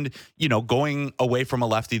understand, going away from a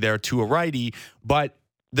lefty there to a righty, but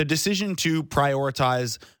the decision to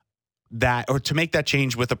prioritize that, or to make that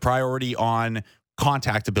change with a priority on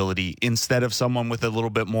contact ability instead of someone with a little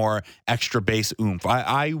bit more extra base oomph.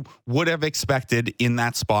 I would have expected in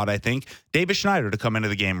that spot, I think, Davis Schneider to come into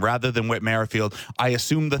the game rather than Whit Merrifield. I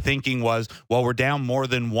assume the thinking was, well, we're down more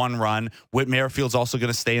than one run. Whit Merrifield's also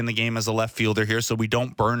going to stay in the game as a left fielder here, so we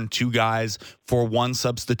don't burn 2 guys for one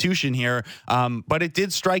substitution here. But it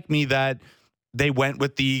did strike me that they went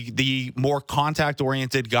with the more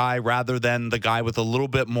contact-oriented guy rather than the guy with a little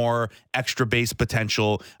bit more extra base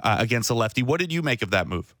potential against a lefty. What did you make of that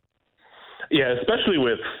move? Yeah, especially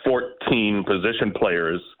with 14 position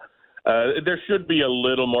players, there should be a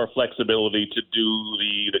little more flexibility to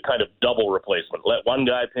do the kind of double replacement. Let one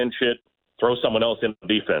guy pinch hit, throw someone else in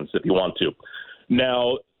defense if you want to.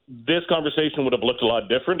 Now, this conversation would have looked a lot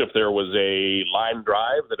different if there was a line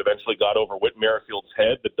drive that eventually got over Whit Merrifield's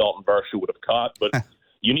head that Dalton Varsho would have caught. But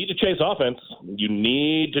you need to chase offense. You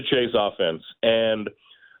need to chase offense. And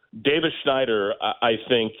Davis Schneider, I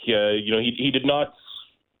think, he did not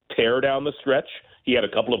tear down the stretch. He had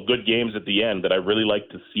a couple of good games at the end that I really like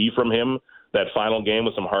to see from him, that final game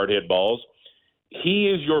with some hard-hit balls. He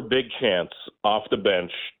is your big chance off the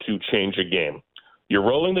bench to change a game. You're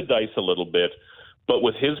rolling the dice a little bit, but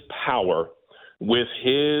with his power, with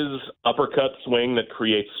his uppercut swing that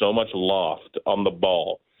creates so much loft on the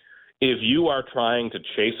ball, if you are trying to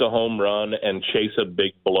chase a home run and chase a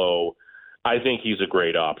big blow, I think he's a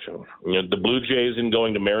great option. The Blue Jays, in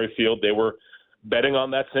going to Merrifield, they were betting on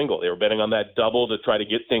that single. They were betting on that double to try to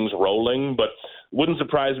get things rolling. But wouldn't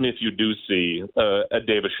surprise me if you do see a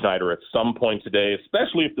Davis Schneider at some point today,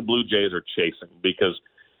 especially if the Blue Jays are chasing, because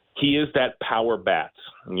he is that power bat.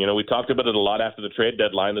 We talked about it a lot after the trade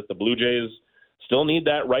deadline, that the Blue Jays still need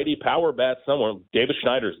that righty power bat somewhere. Davis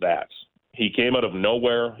Schneider's that. He came out of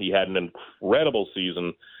nowhere. He had an incredible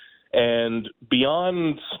season. And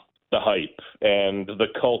beyond the hype and the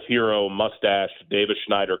cult hero mustache Davis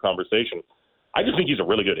Schneider conversation, I just think he's a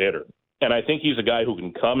really good hitter. And I think he's a guy who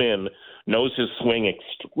can come in, knows his swing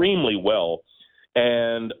extremely well,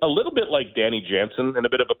 and a little bit like Danny Jansen in a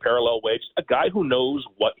bit of a parallel way, just a guy who knows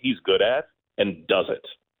what he's good at and does it.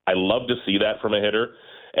 I love to see that from a hitter.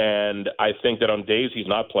 And I think that on days he's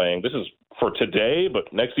not playing, this is for today, but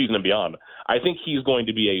next season and beyond, I think he's going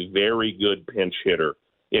to be a very good pinch hitter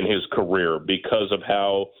in his career because of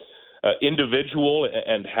how individual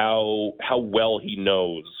and how well he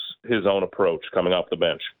knows his own approach coming off the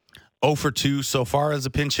bench. 0 for 2 so far as a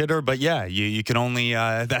pinch hitter, but yeah, you can only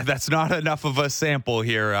that's not enough of a sample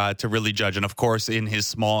here to really judge. And of course, in his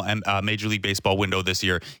small Major League Baseball window this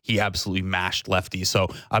year, he absolutely mashed lefties. So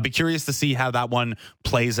I'll be curious to see how that one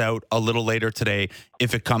plays out a little later today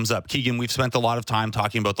if it comes up. Keegan, we've spent a lot of time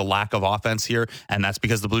talking about the lack of offense here, and that's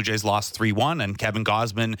because the Blue Jays lost 3-1, and Kevin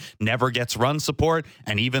Gausman never gets run support.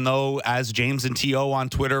 And even though, as James and T.O. on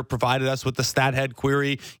Twitter provided us with the stat head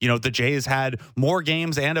query, the Jays had more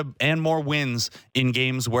games and more wins in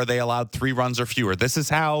games where they allowed 3 runs or fewer. This is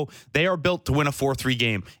how they are built to win a 4-3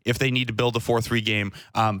 game if they need to build a 4-3 game.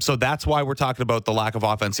 So that's why we're talking about the lack of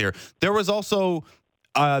offense here. There was also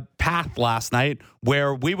a path last night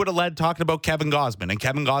where we would have led talking about Kevin Gausman, and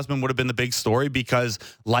Kevin Gausman would have been the big story because,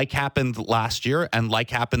 like happened last year and like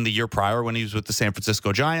happened the year prior when he was with the San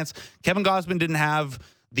Francisco Giants, Kevin Gausman didn't have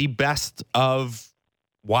the best of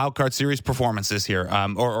wildcard series performances here,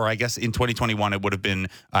 or I guess in 2021 it would have been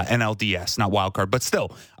NLDS, not wildcard, but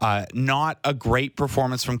still not a great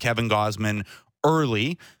performance from Kevin Gausman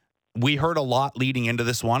early. We heard a lot leading into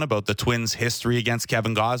this one about the Twins' history against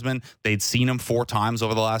Kevin Gausman. They'd seen him 4 times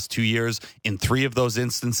over the last 2 years. In 3 of those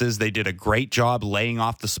instances, they did a great job laying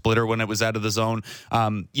off the splitter when it was out of the zone.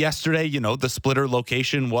 Yesterday, the splitter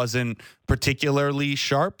location wasn't particularly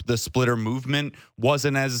sharp. The splitter movement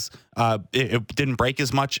wasn't as, it didn't break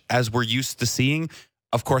as much as we're used to seeing.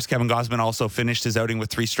 Of course, Kevin Gausman also finished his outing with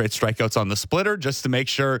 3 straight strikeouts on the splitter, just to make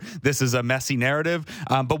sure this is a messy narrative.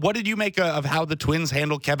 But what did you make of how the Twins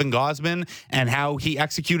handled Kevin Gausman and how he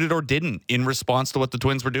executed or didn't in response to what the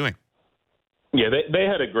Twins were doing? Yeah, they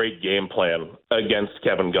had a great game plan against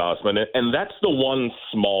Kevin Gausman, and that's the one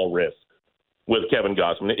small risk with Kevin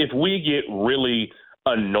Gausman. If we get really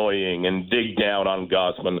annoying and dig down on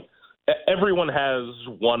Gausman, everyone has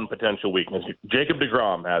one potential weakness. Jacob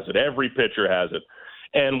deGrom has it. Every pitcher has it.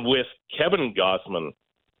 And with Kevin Gausman,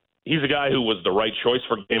 he's a guy who was the right choice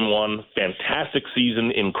for Game 1. Fantastic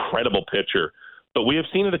season, incredible pitcher. But we have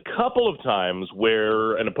seen it a couple of times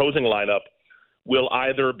where an opposing lineup will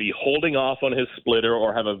either be holding off on his splitter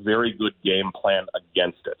or have a very good game plan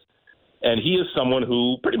against it. And he is someone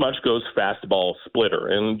who pretty much goes fastball splitter.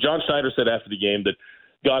 And John Schneider said after the game that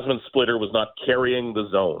Gausman's splitter was not carrying the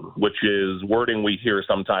zone, which is wording we hear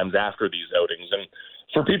sometimes after these outings. And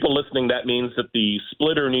for people listening, that means that the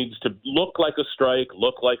splitter needs to look like a strike,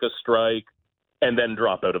 and then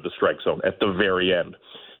drop out of the strike zone at the very end.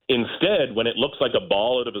 Instead, when it looks like a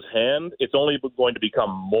ball out of his hand, it's only going to become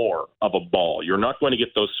more of a ball. You're not going to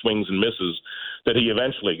get those swings and misses that he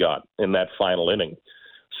eventually got in that final inning.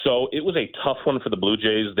 So it was a tough one for the Blue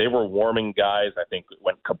Jays. They were warming guys. I think it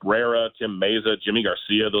went Cabrera, Tim Meza, Jimmy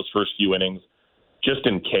Garcia, those first few innings, just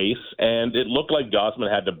in case. And it looked like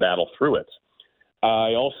Gausman had to battle through it.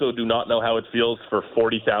 I also do not know how it feels for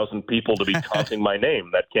 40,000 people to be taunting my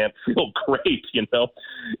name. That can't feel great,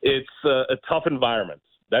 It's a tough environment.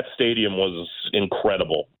 That stadium was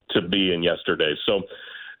incredible to be in yesterday. So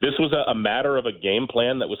this was a matter of a game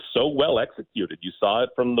plan that was so well executed. You saw it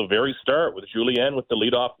from the very start with Julien with the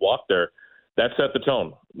leadoff walk there. That set the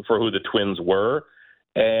tone for who the Twins were.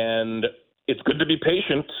 And it's good to be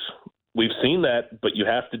patient. We've seen that, but you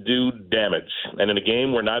have to do damage. And in a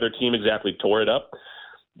game where neither team exactly tore it up,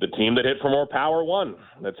 the team that hit for more power won.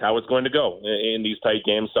 That's how it's going to go in these tight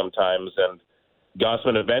games sometimes. And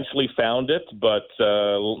Gausman eventually found it, but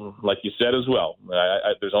like you said as well,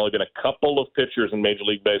 there's only been a couple of pitchers in Major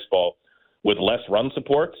League Baseball with less run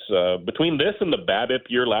supports. Between this and the BABIP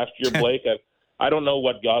year last year, Blake, I don't know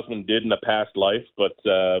what Gausman did in a past life, but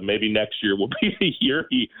maybe next year will be the year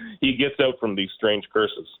he gets out from these strange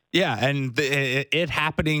curses. Yeah, and it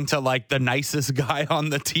happening to like the nicest guy on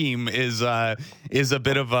the team is a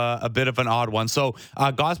bit of an odd one. So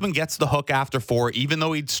Gausman gets the hook after 4, even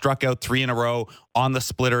though he'd struck out 3 in a row on the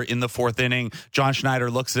splitter in the 4th inning. John Schneider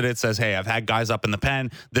looks at it, says, "Hey, I've had guys up in the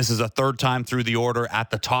pen. This is a 3rd time through the order, at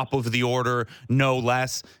the top of the order, no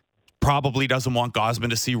less." Probably doesn't want Gausman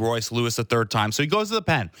to see Royce Lewis a 3rd time. So he goes to the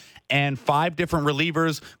pen, and 5 different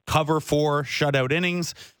relievers cover 4 shutout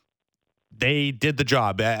innings. They did the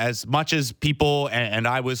job. As much as people and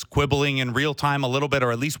I was quibbling in real time a little bit,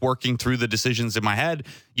 or at least working through the decisions in my head,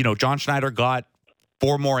 John Schneider got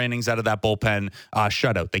 4 more innings out of that bullpen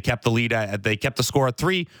shutout. They kept the lead they kept the score at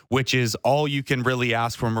 3, which is all you can really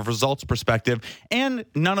ask from a results perspective. And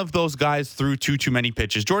none of those guys threw too many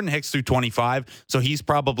pitches. Jordan Hicks threw 25, so he's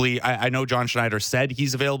probably, I know John Schneider said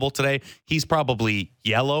he's available today. He's probably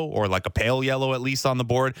yellow, or like a pale yellow at least on the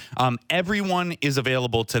board. Everyone is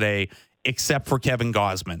available today except for Kevin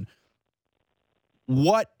Gausman.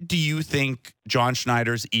 What do you think John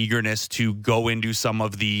Schneider's eagerness to go into some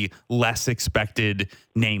of the less expected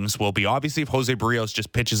names will be? Obviously, if Jose Barrios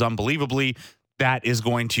just pitches unbelievably, that is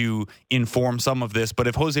going to inform some of this. But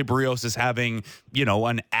if Jose Barrios is having,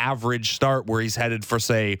 an average start where he's headed for,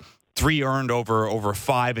 say, 3 earned over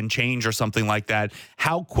 5 and change or something like that,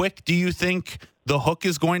 how quick do you think the hook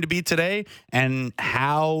is going to be today? And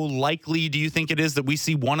how likely do you think it is that we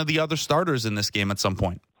see one of the other starters in this game at some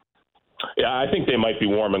point? Yeah, I think they might be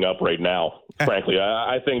warming up right now, frankly.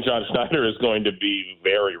 I think John Schneider is going to be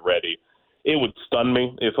very ready. It would stun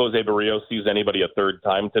me if Jose Barrios sees anybody a 3rd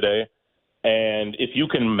time today. And if you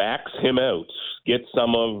can max him out, get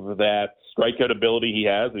some of that strikeout ability he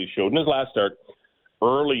has, that he showed in his last start,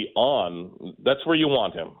 early on, that's where you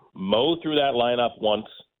want him. Mow through that lineup once,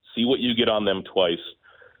 see what you get on them twice.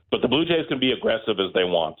 But the Blue Jays can be aggressive as they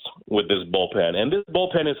want with this bullpen. And this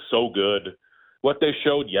bullpen is so good. What they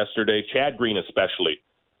showed yesterday, Chad Green especially,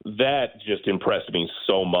 that just impressed me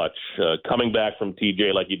so much. Coming back from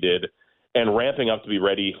TJ like he did and ramping up to be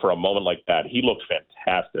ready for a moment like that, he looked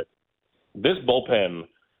fantastic. This bullpen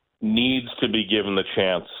needs to be given the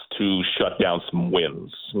chance to shut down some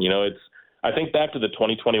wins. I think back to the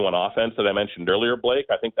 2021 offense that I mentioned earlier, Blake.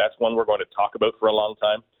 I think that's one we're going to talk about for a long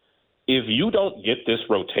time. If you don't get this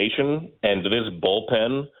rotation and this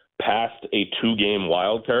bullpen past a 2-game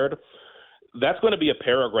wild card, that's going to be a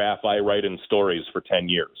paragraph I write in stories for 10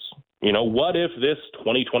 years. What if this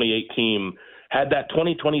 2028 team had that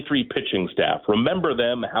 2023 pitching staff? Remember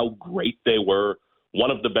them, how great they were,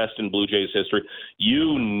 one of the best in Blue Jays history.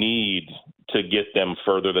 You need to get them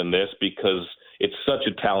further than this because it's such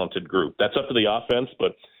a talented group. That's up to the offense,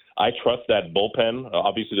 but I trust that bullpen.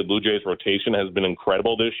 Obviously, the Blue Jays rotation has been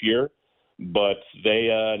incredible this year, but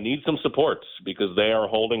they need some support because they are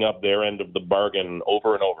holding up their end of the bargain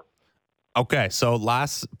over and over. Okay, so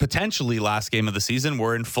potentially last game of the season,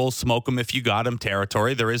 we're in full smoke 'em if you got 'em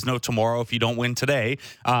territory. There is no tomorrow if you don't win today.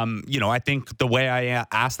 I think the way I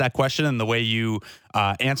asked that question and the way you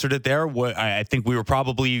answered it there, I think we were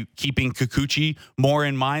probably keeping Kikuchi more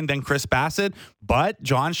in mind than Chris Bassett, but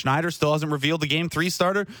John Schneider still hasn't revealed the Game 3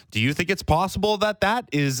 starter. Do you think it's possible that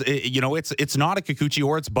is, it's not a Kikuchi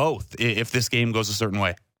or it's both if this game goes a certain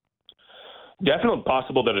way? Definitely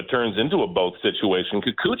possible that it turns into a both situation.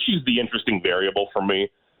 Kikuchi's the interesting variable for me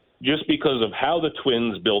just because of how the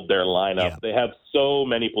Twins build their lineup. Yeah. They have so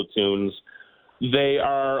many platoons. They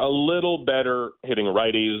are a little better hitting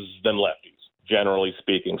righties than lefties, generally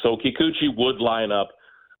speaking. So Kikuchi would line up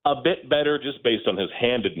a bit better just based on his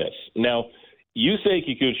handedness. Now, Yusei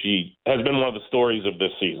Kikuchi has been one of the stories of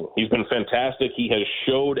this season. He's been fantastic. He has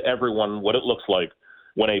showed everyone what it looks like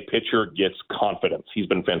when a pitcher gets confidence. He's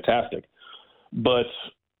been fantastic. But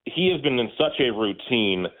he has been in such a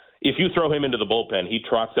routine. If you throw him into the bullpen, he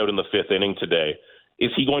trots out in the 5th inning today. Is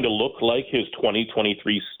he going to look like his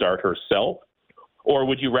 2023 starter self? Or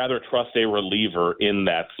would you rather trust a reliever in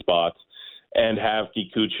that spot and have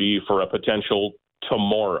Kikuchi for a potential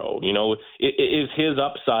tomorrow? Is his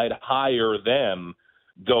upside higher than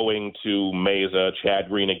going to Mesa, Chad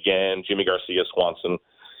Green again, Jimmy Garcia, Swanson?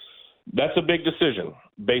 That's a big decision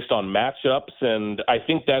based on matchups, and I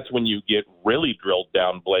think that's when you get really drilled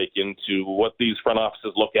down, Blake, into what these front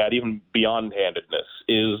offices look at, even beyond handedness.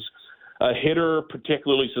 Is a hitter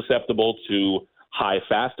particularly susceptible to high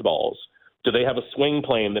fastballs? Do they have a swing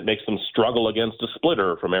plane that makes them struggle against a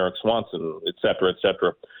splitter from Eric Swanson, et cetera, et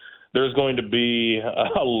cetera? There's going to be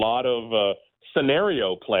a lot of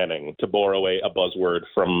scenario planning, to borrow a buzzword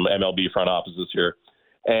from MLB front offices here.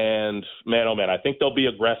 And, man, oh, man, I think they'll be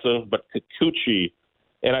aggressive, but Kikuchi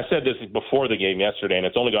and I said this before the game yesterday, and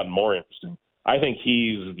it's only gotten more interesting. I think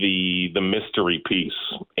he's the mystery piece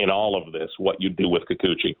in all of this, what you do with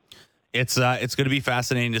Kikuchi. It's going to be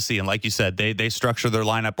fascinating to see. And like you said, they structure their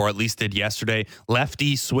lineup, or at least did yesterday.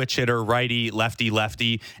 Lefty, switch hitter, righty,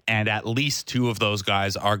 lefty. And at least two of those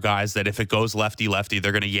guys are guys that if it goes lefty,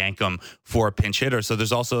 they're going to yank them for a pinch hitter. So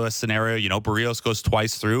there's also a scenario, Barrios goes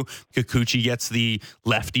twice through. Kikuchi gets the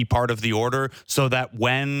lefty part of the order so that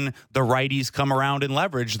when the righties come around in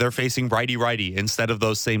leverage, they're facing righty instead of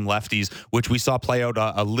those same lefties, which we saw play out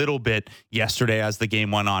a little bit yesterday as the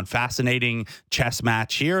game went on. Fascinating chess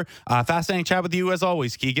match here. Fascinating chat with you as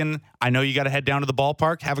always, Keegan. I know you got to head down to the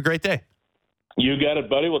ballpark. Have a great day. You got it,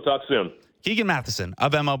 buddy. We'll talk soon. Keegan Matheson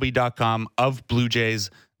of MLB.com, of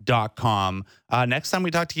BlueJays.com. Next time we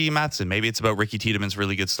talk to Keegan Matheson, maybe it's about Ricky Tiedemann's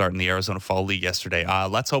really good start in the Arizona Fall League yesterday.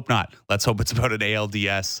 Let's hope not. Let's hope it's about an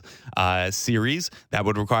ALDS series that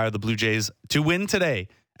would require the Blue Jays to win today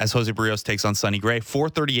as Jose Barrios takes on Sonny Gray.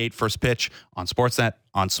 4:38 first pitch on Sportsnet,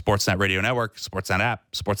 on Sportsnet Radio Network, Sportsnet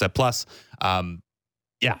app, Sportsnet Plus.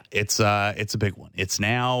 Yeah, it's a big one. It's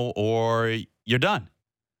now or you're done.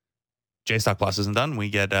 Jays Talk Plus isn't done.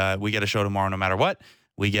 We get a show tomorrow no matter what.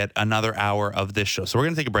 We get another hour of this show. So we're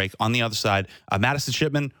going to take a break. On the other side, Madison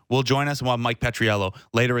Shipman will join us, and we'll have Mike Petriello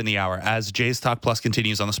later in the hour as Jays Talk Plus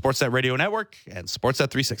continues on the Sportsnet Radio Network and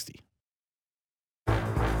Sportsnet 360.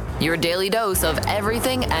 Your daily dose of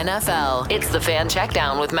everything NFL. It's the Fan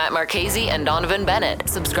Checkdown with Matt Marchese and Donovan Bennett.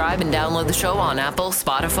 Subscribe and download the show on Apple,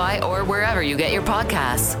 Spotify, or wherever you get your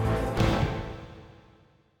podcasts.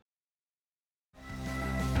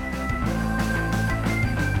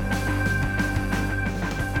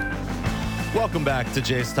 Welcome back to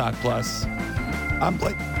Jays Talk Plus. I'm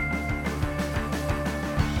Blake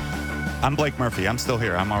Murphy. I'm still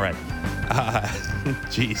here. I'm all right.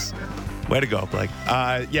 Jeez. Way to go, Blake.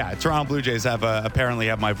 Toronto Blue Jays apparently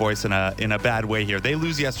have my voice in a bad way here. They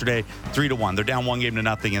lose yesterday 3-1. They're down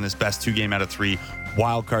 1-0 in this best 2 game out of 3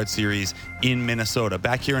 wild card series in Minnesota.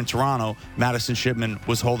 Back here in Toronto, Madison Shipman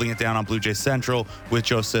was holding it down on Blue Jays Central with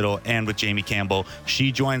Joe Siddall and with Jamie Campbell.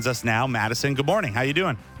 She joins us now. Madison, good morning. How you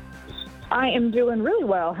doing? I am doing really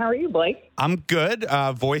well. How are you, Blake? I'm good.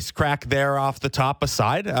 Voice crack there off the top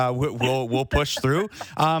aside. We'll push through.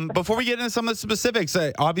 Before we get into some of the specifics,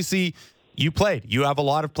 obviously you played. You have a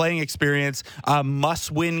lot of playing experience.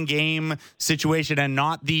 Must-win game situation, and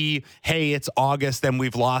not the, hey, it's August and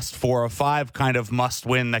we've lost 4 or 5 kind of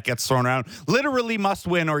must-win that gets thrown around. Literally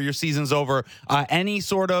must-win or your season's over. Any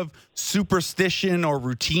sort of superstition or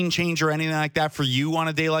routine change or anything like that for you on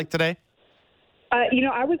a day like today?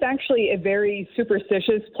 I was actually a very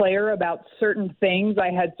superstitious player about certain things. I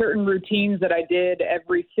had certain routines that I did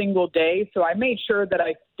every single day. So I made sure that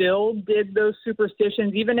I still did those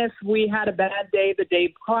superstitions. Even if we had a bad day the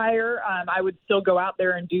day prior, I would still go out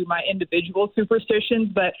there and do my individual superstitions.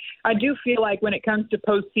 But I do feel like when it comes to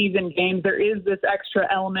postseason games, there is this extra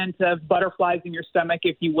element of butterflies in your stomach,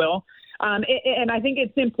 if you will. And I think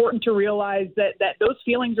it's important to realize that those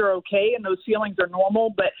feelings are okay and those feelings are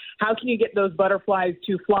normal, but how can you get those butterflies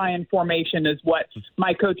to fly in formation is what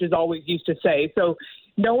my coaches always used to say. So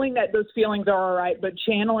knowing that those feelings are all right, but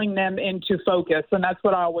channeling them into focus. And that's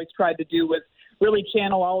what I always tried to do, was really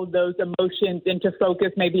channel all of those emotions into focus.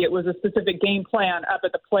 Maybe it was a specific game plan up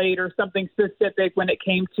at the plate or something specific when it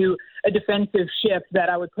came to a defensive shift that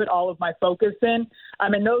I would put all of my focus in.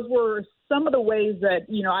 And those were some of the ways that,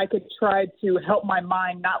 I could try to help my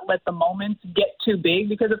mind not let the moments get too big,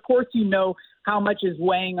 because of course, how much is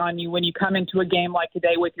weighing on you when you come into a game like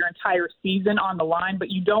today with your entire season on the line, but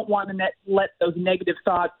you don't want to let those negative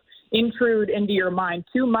thoughts intrude into your mind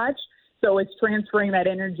too much. So it's transferring that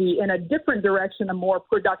energy in a different direction, a more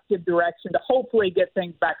productive direction, to hopefully get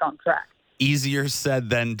things back on track. Easier said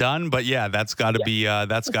than done, but yeah, that's got to be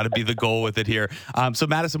the goal with it here. So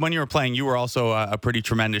Madison, when you were playing, you were also a pretty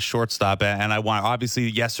tremendous shortstop, and obviously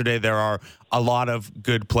yesterday there are a lot of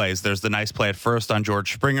good plays. There's the nice play at first on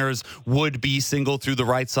George Springer's would-be single through the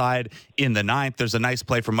right side in the 9th. There's a nice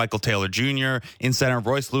play from Michael Taylor Jr. in center.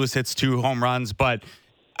 Royce Lewis hits 2 home runs, but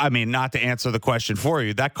not to answer the question for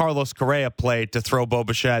you, that Carlos Correa play to throw Bo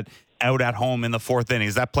Bichette out at home in the 4th inning,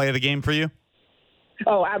 is that play of the game for you?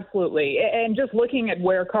 Oh, absolutely. And just looking at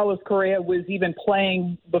where Carlos Correa was even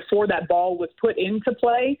playing before that ball was put into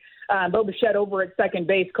play, Bo Bichette over at second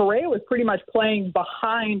base, Correa was pretty much playing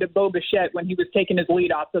behind Bo Bichette when he was taking his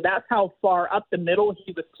leadoff. So that's how far up the middle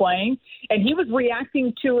he was playing. And he was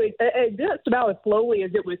reacting to it just about as slowly as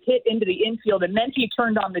it was hit into the infield. And then he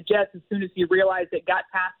turned on the jets as soon as he realized it got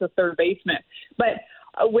past the third baseman. But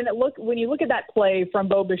when you look at that play from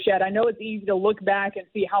Bo Bichette, I know it's easy to look back and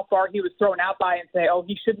see how far he was thrown out by and say, oh,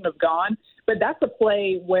 he shouldn't have gone. but that's a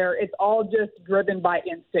play where it's all just driven by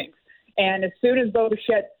instinct. And as soon as Bo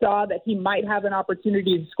Bichette saw that he might have an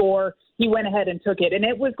opportunity to score, he went ahead and took it. And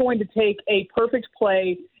it was going to take a perfect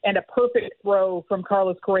play and a perfect throw from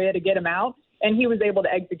Carlos Correa to get him out, and he was able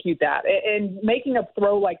to execute that. And making a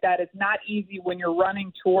throw like that is not easy when you're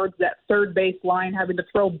running towards that third base line, having to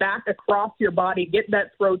throw back across your body, get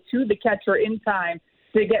that throw to the catcher in time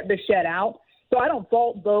to get Bichette out. So I don't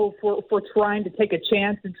fault Bo for trying to take a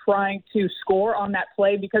chance and trying to score on that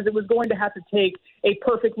play, because it was going to have to take a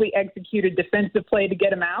perfectly executed defensive play to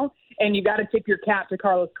get him out. And you got to tip your cap to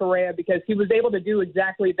Carlos Correa, because he was able to do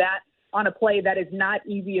exactly that on a play that is not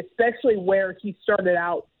easy, especially where he started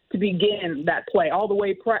out to begin that play, all the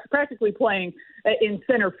way practically playing in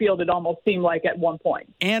center field, it almost seemed like at one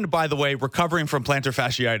point. And by the way, recovering from plantar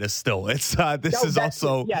fasciitis still. It's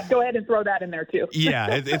Yeah, go ahead and throw that in there too. Yeah,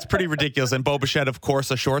 it's pretty ridiculous. And Bo Bichette, of course,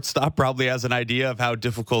 a shortstop, probably has an idea of how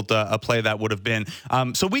difficult a play that would have been.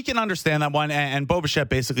 So we can understand that one. And Bo Bichette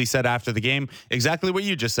basically said after the game exactly what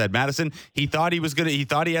you just said, Madison. He thought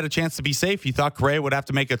he had a chance to be safe. He thought Correa would have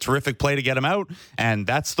to make a terrific play to get him out. And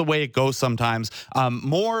that's the way it goes sometimes.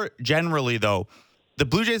 More generally, though, the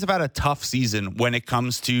Blue Jays have had a tough season when it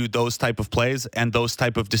comes to those type of plays and those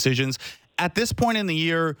type of decisions. At this point in the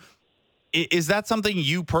year, is that something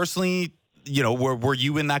you personally, were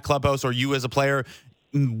you in that clubhouse, or you as a player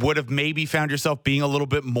would have maybe found yourself being a little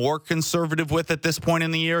bit more conservative with at this point in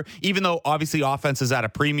the year? Even though obviously offense is at a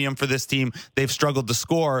premium for this team, they've struggled to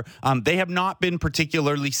score. They have not been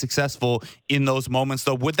particularly successful in those moments,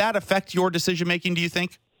 though. Would that affect your decision making, do you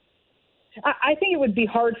think? I think it would be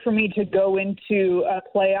hard for me to go into a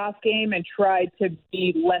playoff game and try to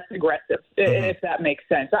be less aggressive, if that makes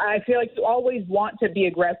sense. I feel like you always want to be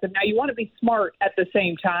aggressive. Now, you want to be smart at the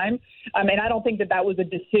same time. I mean, I don't think that was a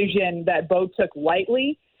decision that Bo took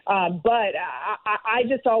lightly. But I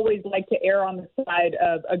just always like to err on the side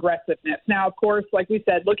of aggressiveness. Now, of course, like we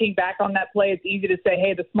said, looking back on that play, it's easy to say,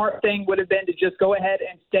 hey, the smart thing would have been to just go ahead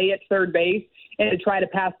and stay at third base and to try to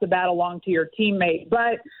pass the bat along to your teammate.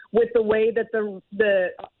 But with the way that the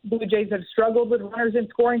Blue Jays have struggled with runners in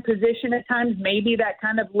scoring position at times, maybe that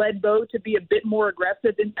kind of led Bo to be a bit more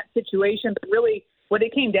aggressive in that situation. But really, what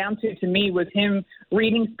it came down to me was him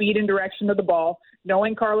reading speed and direction of the ball,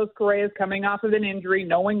 knowing Carlos Correa is coming off of an injury,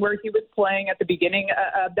 knowing where he was playing at the beginning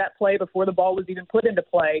of that play before the ball was even put into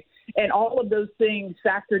play. And all of those things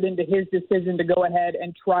factored into his decision to go ahead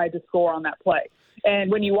and try to score on that play.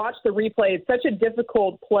 And when you watch the replay, it's such a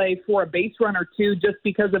difficult play for a base runner, too, just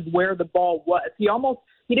because of where the ball was.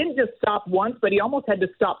 He didn't just stop once, but he almost had to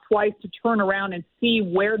stop twice to turn around and see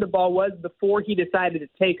where the ball was before he decided to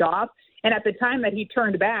take off. And at the time that he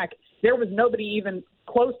turned back, there was nobody even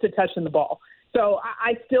close to touching the ball. So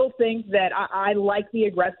I still think that I like the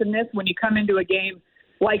aggressiveness when you come into a game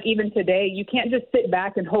like even today. You can't just sit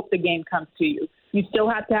back and hope the game comes to you. You still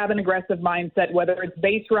have to have an aggressive mindset, whether it's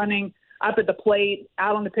base running, up at the plate,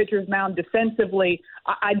 out on the pitcher's mound defensively.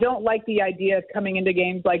 I don't like the idea of coming into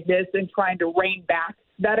games like this and trying to rein back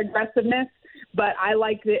that aggressiveness, but I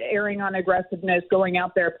like the erring on aggressiveness, going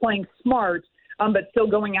out there, playing smart, but still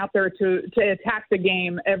going out there to attack the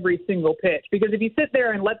game every single pitch. Because if you sit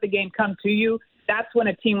there and let the game come to you, that's when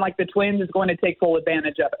a team like the Twins is going to take full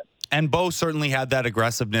advantage of it. And Bo certainly had that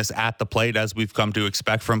aggressiveness at the plate, as we've come to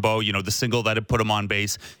expect from Bo. The single that had put him on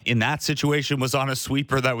base in that situation was on a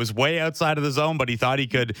sweeper that was way outside of the zone, but he thought he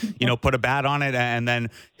could, put a bat on it. And then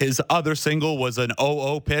his other single was an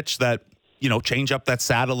 0-0 pitch that, change up that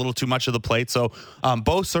sat a little too much of the plate. So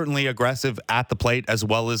Bo certainly aggressive at the plate as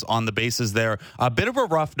well as on the bases there. A bit of a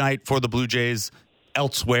rough night for the Blue Jays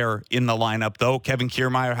elsewhere in the lineup, though. Kevin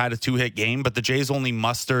Kiermaier had a 2-hit game, but the Jays only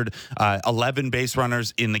mustered 11 base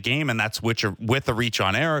runners in the game, and that's with a reach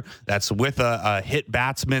on error. That's with a hit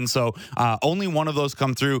batsman. So only one of those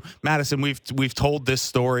come through. Madison, we've told this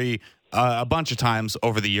story a bunch of times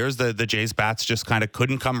over the years. The Jays bats just kind of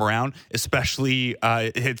couldn't come around, especially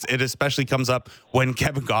it especially comes up when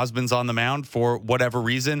Kevin Gausman's on the mound for whatever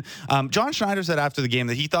reason. John Schneider said after the game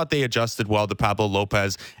that he thought they adjusted well to Pablo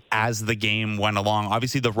Lopez as the game went along.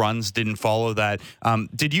 Obviously the runs didn't follow that.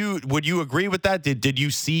 Would you agree with that? Did you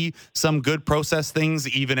see some good process things,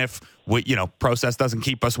 even if process doesn't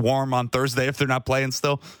keep us warm on Thursday if they're not playing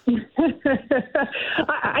still?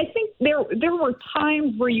 I think there were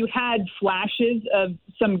times where you had flashes of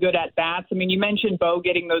some good at-bats. I mean, you mentioned Bo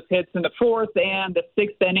getting those hits in the fourth and the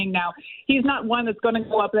sixth inning. Now, he's not one that's going to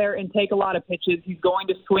go up there and take a lot of pitches. He's going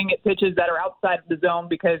to swing at pitches that are outside of the zone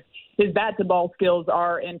because his bat-to-ball skills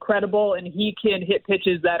are incredible, and he can hit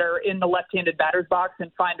pitches that are in the left-handed batter's box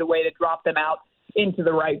and find a way to drop them out into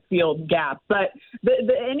the right field gap. But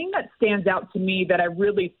the inning that stands out to me that I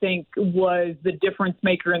really think was the difference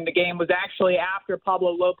maker in the game was actually after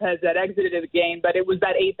Pablo Lopez had exited the game, but it was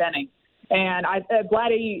that 8th inning. And I'm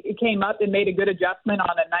glad he came up and made a good adjustment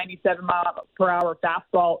on a 97-mile-per-hour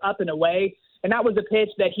fastball up and away. And that was a pitch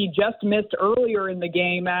that he just missed earlier in the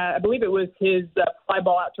game. I believe it was his fly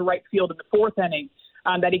ball out to right field in the 4th inning,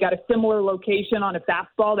 that he got a similar location on a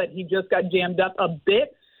fastball that he just got jammed up a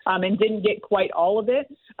bit. And didn't get quite all of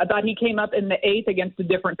it. I thought he came up in the 8th against a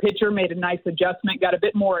different pitcher, made a nice adjustment, got a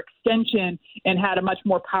bit more extension, and had a much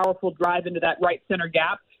more powerful drive into that right center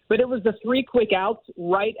gap. But it was the 3 quick outs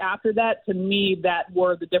right after that, to me, that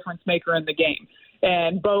were the difference maker in the game.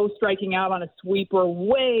 And Bo striking out on a sweeper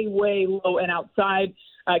way, way low and outside.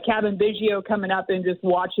 Kevin Biggio coming up and just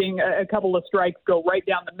watching a couple of strikes go right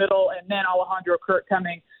down the middle, and then Alejandro Kirk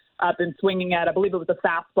coming up and swinging at, I believe it was a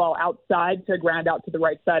fastball outside to ground out to the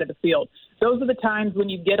right side of the field. Those are the times when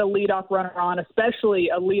you get a leadoff runner on, especially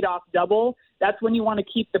a leadoff double. That's when you want to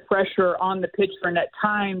keep the pressure on the pitcher. And at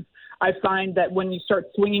times, I find that when you start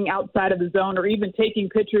swinging outside of the zone or even taking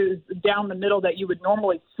pitches down the middle that you would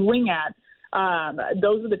normally swing at,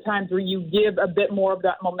 those are the times where you give a bit more of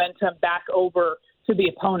that momentum back over to the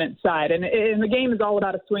opponent's side. And the game is all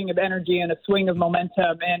about a swing of energy and a swing of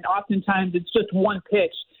momentum. And oftentimes it's just one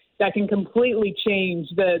pitch that can completely change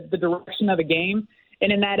the direction of a game.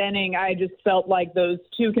 And in that inning, I just felt like those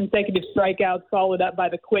 2 consecutive strikeouts followed up by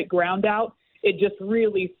the quick ground out, it just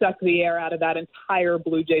really sucked the air out of that entire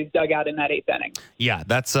Blue Jays dugout in that 8th inning. Yeah,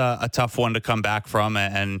 that's a tough one to come back from.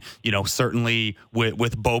 And certainly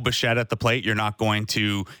with Bo Bichette at the plate, you're not going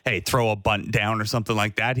to, throw a bunt down or something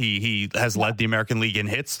like that. He has led the American League in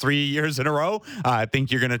hits 3 years in a row. I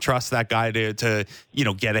think you're going to trust that guy to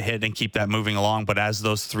get a hit and keep that moving along. But as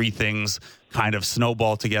those 3 things kind of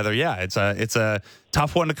snowball together, it's a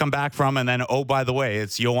tough one to come back from. And then, oh, by the way,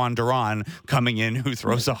 it's Yohan Duran coming in, who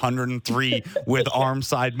throws 103 with arm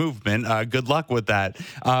side movement. Good luck with that.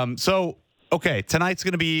 Okay, tonight's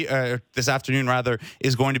going to be, this afternoon rather,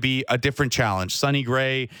 is going to be a different challenge. Sonny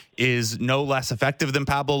Gray is no less effective than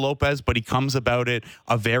Pablo Lopez, but he comes about it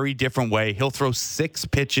a very different way. He'll throw 6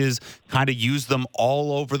 pitches, kind of use them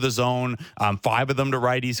all over the zone, 5 of them to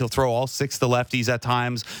righties. He'll throw all 6 to lefties at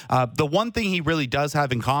times. The one thing he really does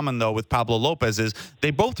have in common, though, with Pablo Lopez is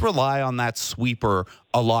they both rely on that sweeper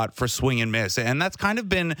a lot for swing and miss. And that's kind of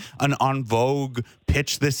been an en vogue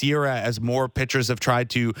pitch this year as more pitchers have tried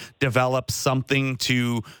to develop something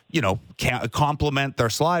to, complement their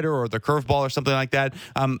slider or their curveball or something like that.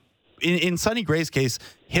 In Sonny Gray's case,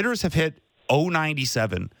 hitters have hit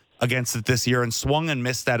 0.97 against it this year and swung and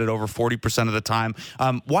missed at it over 40% of the time.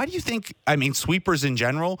 Why do you think, sweepers in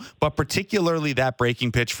general, but particularly that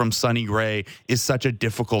breaking pitch from Sonny Gray is such a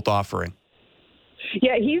difficult offering?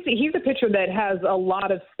 Yeah, he's a pitcher that has a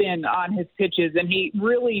lot of spin on his pitches, and he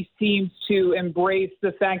really seems to embrace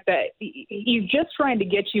the fact that he's just trying to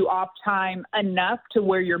get you off time enough to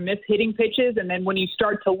where you're mishitting pitches, and then when you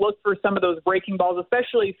start to look for some of those breaking balls,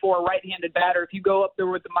 especially for a right-handed batter, if you go up there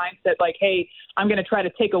with the mindset like, hey, I'm going to try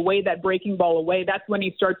to take away that breaking ball away, that's when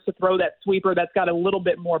he starts to throw that sweeper that's got a little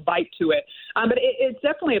bit more bite to it. But it's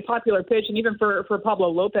definitely a popular pitch, and even for Pablo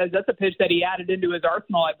Lopez, that's a pitch that he added into his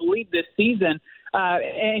arsenal, I believe, this season.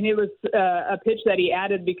 And it was a pitch that he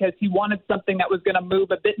added because he wanted something that was going to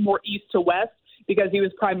move a bit more east to west because he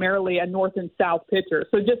was primarily a north and south pitcher.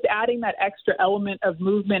 So just adding that extra element of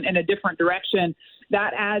movement in a different direction,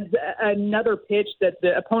 that adds another pitch that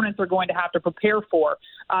the opponents are going to have to prepare for.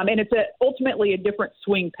 And it's ultimately a different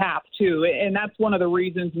swing path, too. And that's one of the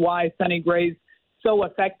reasons why Sonny Gray's so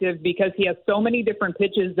effective, because he has so many different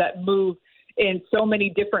pitches that move in so many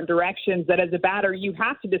different directions that as a batter, you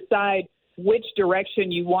have to decide which direction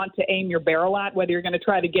you want to aim your barrel at, whether you're going to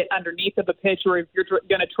try to get underneath of a pitch or if you're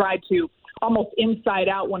going to try to almost inside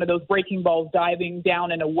out one of those breaking balls diving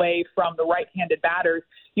down and away from the right-handed batters.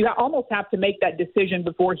 You almost have to make that decision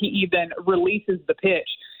before he even releases the pitch.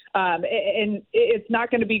 And it's not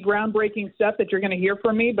going to be groundbreaking stuff that you're going to hear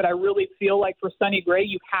from me, but I really feel like for Sonny Gray,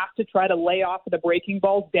 you have to try to lay off of the breaking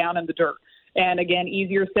balls down in the dirt. And again,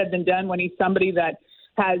 easier said than done when he's somebody that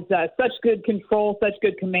has such good control, such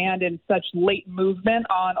good command, and such late movement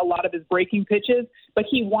on a lot of his breaking pitches. But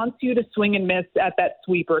he wants you to swing and miss at that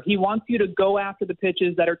sweeper. He wants you to go after the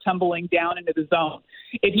pitches that are tumbling down into the zone.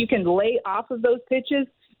 If you can lay off of those pitches,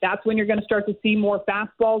 that's when you're going to start to see more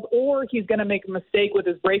fastballs, or he's going to make a mistake with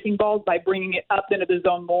his breaking balls by bringing it up into the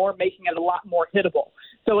zone more, making it a lot more hittable.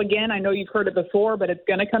 So, again, I know you've heard it before, but it's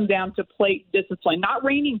going to come down to plate discipline. Not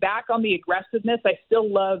reining back on the aggressiveness. I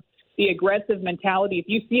still love the aggressive mentality. If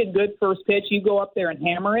you see a good first pitch, you go up there and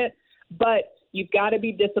hammer it. But you've got to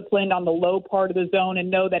be disciplined on the low part of the zone and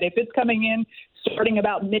know that if it's coming in starting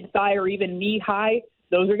about mid-thigh or even knee-high,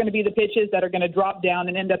 those are going to be the pitches that are going to drop down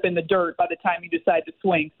and end up in the dirt by the time you decide to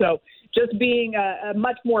swing. So just being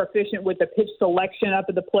much more efficient with the pitch selection up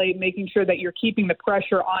at the plate, making sure that you're keeping the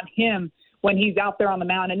pressure on him when he's out there on the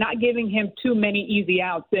mound and not giving him too many easy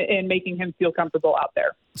outs and making him feel comfortable out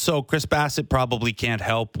there. So Chris Bassitt probably can't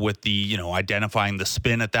help with the, identifying the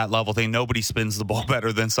spin at that level thing. Nobody spins the ball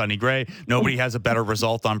better than Sonny Gray. Nobody has a better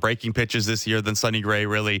result on breaking pitches this year than Sonny Gray,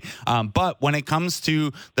 really. But when it comes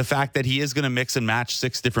to the fact that he is going to mix and match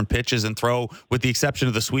 6 different pitches and throw, with the exception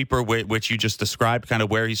of the sweeper, which you just described, kind of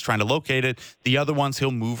where he's trying to locate it, the other ones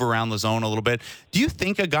he'll move around the zone a little bit. Do you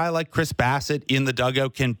think a guy like Chris Bassitt in the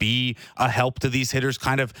dugout can be a help to these hitters,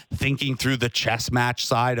 kind of thinking through the chess match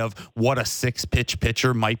side of what a 6-pitch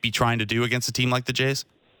pitcher might be trying to do against a team like the Jays?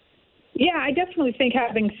 Yeah, I definitely think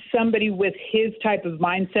having somebody with his type of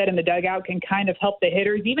mindset in the dugout can kind of help the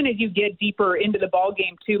hitters, even as you get deeper into the ball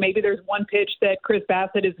game too. Maybe there's one pitch that Chris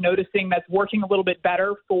Bassitt is noticing that's working a little bit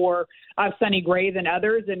better for Sonny Gray than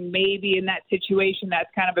others, and maybe in that situation that's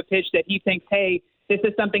kind of a pitch that he thinks, hey, this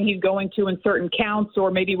is something he's going to in certain counts,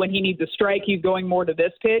 or maybe when he needs a strike, he's going more to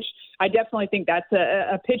this pitch. I definitely think that's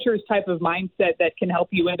a pitcher's type of mindset that can help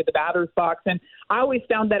you into the batter's box. And I always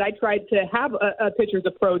found that I tried to have a pitcher's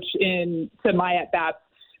approach to my at-bats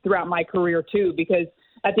throughout my career too, because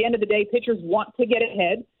at the end of the day, pitchers want to get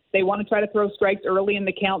ahead. They want to try to throw strikes early in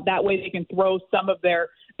the count. That way they can throw some of their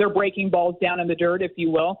breaking balls down in the dirt, if you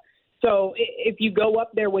will. So if you go up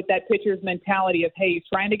there with that pitcher's mentality of, hey, he's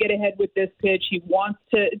trying to get ahead with this pitch, he wants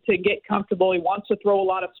to get comfortable, he wants to throw a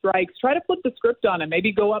lot of strikes, try to flip the script on him.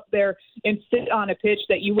 Maybe go up there and sit on a pitch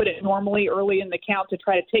that you wouldn't normally early in the count to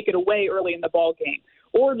try to take it away early in the ball game.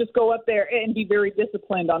 Or just go up there and be very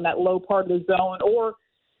disciplined on that low part of the zone, or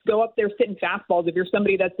go up there sitting fastballs. If you're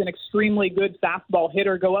somebody that's an extremely good fastball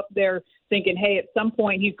hitter, go up there thinking, hey, at some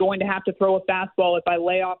point he's going to have to throw a fastball if I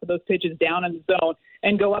lay off of those pitches down in the zone,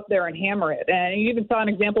 and go up there and hammer it. And you even saw an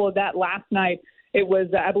example of that last night. It was,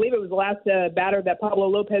 I believe it was the last batter that Pablo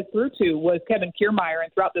Lopez threw to was Kevin Kiermaier.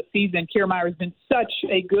 And throughout the season, Kiermaier has been such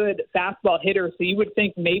a good fastball hitter. So you would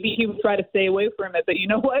think maybe he would try to stay away from it. But you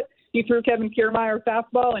know what? He threw Kevin Kiermaier a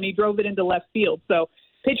fastball and he drove it into left field. So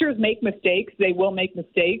pitchers make mistakes. They will make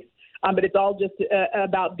mistakes. But it's all just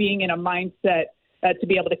about being in a mindset to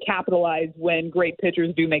be able to capitalize when great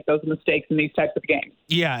pitchers do make those mistakes in these types of games.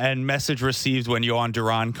 Yeah, and message received when Yohan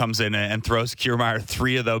Duran comes in and throws Kiermaier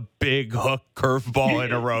 3 of the big hook curveball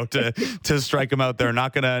in a row to strike him out there.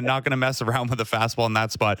 Not gonna mess around with the fastball in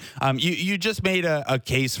that spot. You just made a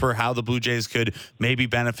case for how the Blue Jays could maybe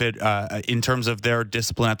benefit in terms of their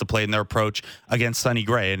discipline at the plate and their approach against Sonny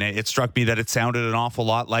Gray. And it struck me that it sounded an awful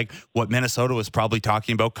lot like what Minnesota was probably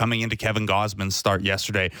talking about coming into Kevin Gausman's start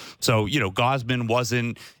yesterday. So, Gausman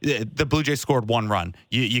the Blue Jays scored 1 run.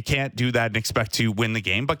 You can't do that and expect to win the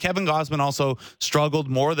game. But Kevin Gausman also struggled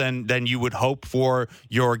more than you would hope for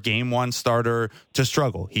your game 1 starter to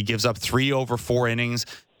struggle. He gives up 3 over 4 innings,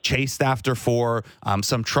 chased after 4,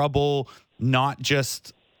 some trouble, not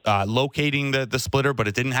just locating the splitter, but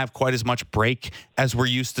it didn't have quite as much break as we're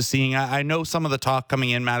used to seeing. I know some of the talk coming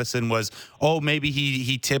in, Madison, was, maybe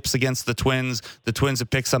he tips against the Twins. The Twins have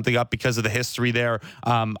picked something up because of the history there.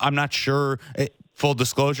 I'm not sure. Full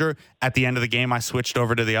disclosure, at the end of the game, I switched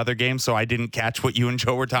over to the other game, so I didn't catch what you and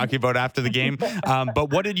Joe were talking about after the game.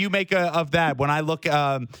 But what did you make of that? When I look,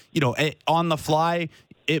 on the fly,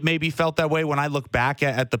 it maybe felt that way. When I look back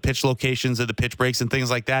at the pitch locations and the pitch breaks and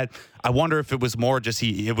things like that, I wonder if it was more just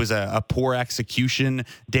it was a poor execution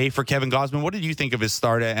day for Kevin Gausman. What did you think of his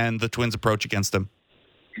start and the Twins' approach against him?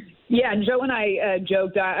 Yeah, Joe and I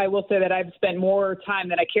joked. I will say that I've spent more time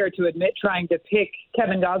than I care to admit trying to pick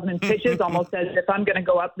Kevin Gausman's pitches, almost as if I'm going to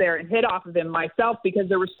go up there and hit off of him myself, because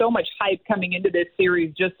there was so much hype coming into this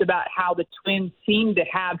series just about how the Twins seemed to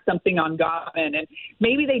have something on Gausman. And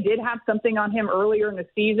maybe they did have something on him earlier in the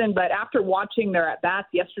season, but after watching their at-bats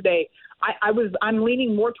yesterday, I'm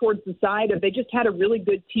leaning more towards the side of they just had a really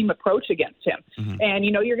good team approach against him. Mm-hmm. And,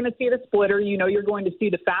 you're going to see the splitter, you're going to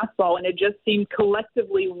see the fastball, and it just seemed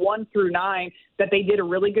collectively 1 through 9 that they did a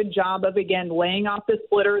really good job of, again, laying off the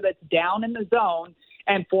splitter that's down in the zone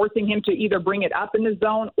and forcing him to either bring it up in the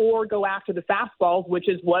zone or go after the fastballs, which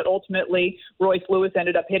is what ultimately Royce Lewis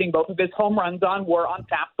ended up hitting both of his home runs on, were on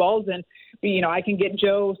fastballs. And, I can get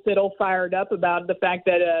Joe Siddall fired up about the fact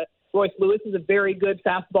that Royce Lewis is a very good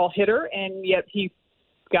fastball hitter, and yet he's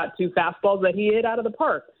got 2 fastballs that he hit out of the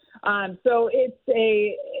park. So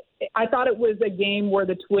I thought it was a game where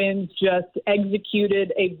the Twins just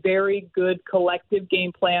executed a very good collective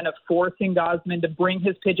game plan of forcing Gausman to bring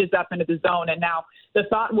his pitches up into the zone. And now the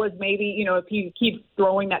thought was maybe, if he keeps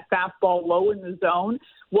throwing that fastball low in the zone,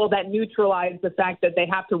 will that neutralize the fact that they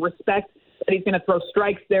have to respect that he's going to throw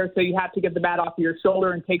strikes there, so you have to get the bat off of your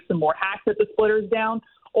shoulder and take some more hacks at the splitters down.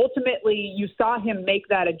 Ultimately, you saw him make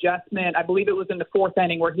that adjustment. I believe it was in the fourth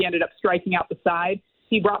inning where he ended up striking out the side.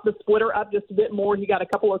 He brought the splitter up just a bit more. He got a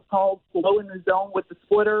couple of calls low in the zone with the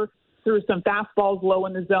splitter, threw some fastballs low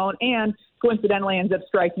in the zone, and coincidentally ends up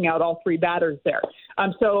striking out all three batters there.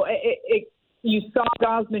 So you saw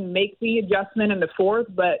Gausman make the adjustment in the fourth,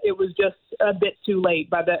 but it was just a bit too late.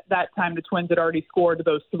 By that time, the Twins had already scored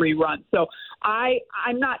those 3 runs. So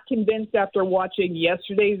I'm not convinced after watching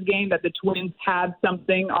yesterday's game that the Twins had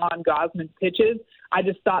something on Gausman's pitches. I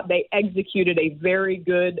just thought they executed a very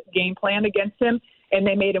good game plan against him, and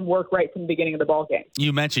they made him work right from the beginning of the ball game.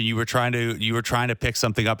 You mentioned you were trying to pick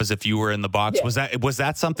something up as if you were in the box. Yeah. Was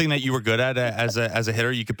that something that you were good at as a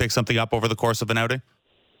hitter? You could pick something up over the course of an outing?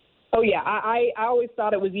 Oh, yeah. I always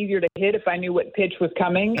thought it was easier to hit if I knew what pitch was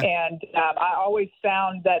coming. And I always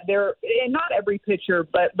found that and not every pitcher,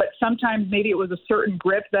 but sometimes maybe it was a certain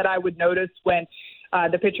grip that I would notice when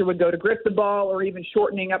the pitcher would go to grip the ball, or even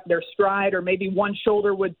shortening up their stride, or maybe one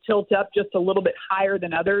shoulder would tilt up just a little bit higher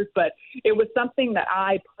than others. But it was something that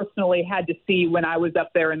I personally had to see when I was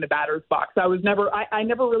up there in the batter's box. I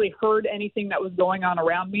never really heard anything that was going on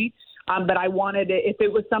around me. But I wanted it, if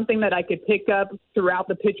it was something that I could pick up throughout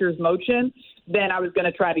the pitcher's motion, then I was going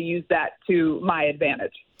to try to use that to my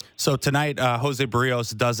advantage. So tonight, Jose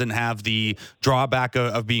Berrios doesn't have the drawback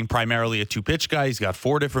of being primarily a 2-pitch guy. He's got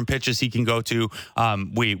 4 different pitches he can go to.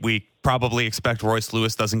 We probably expect Royce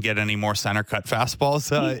Lewis doesn't get any more center cut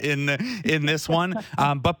fastballs in this one.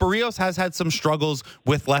 But Berrios has had some struggles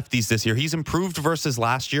with lefties this year. He's improved versus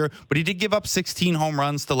last year, but he did give up 16 home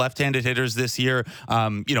runs to left-handed hitters this year.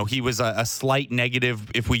 He was a slight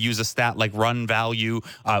negative if we use a stat like run value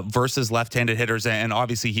versus left-handed hitters. And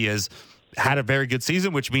obviously he has had a very good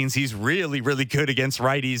season, which means he's really, really good against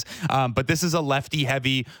righties. But this is a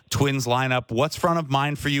lefty-heavy Twins lineup. What's front of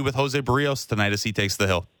mind for you with Jose Berrios tonight as he takes the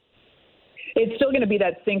hill? It's still going to be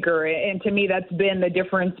that sinker, and to me that's been the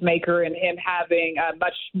difference maker in him having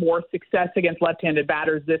much more success against left-handed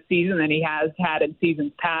batters this season than he has had in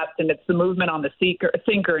seasons past, and it's the movement on the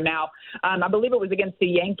sinker. Now, I believe it was against the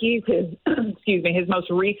Yankees, his most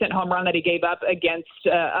recent home run that he gave up against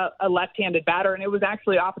a left-handed batter, and it was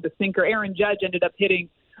actually off of the sinker. Aaron Judge ended up hitting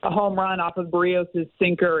a home run off of Berrios'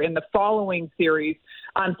 sinker in the following series.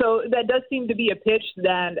 So that does seem to be a pitch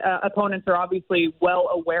that opponents are obviously well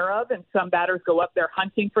aware of, and some batters go up there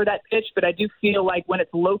hunting for that pitch. But I do feel like when it's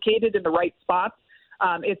located in the right spots,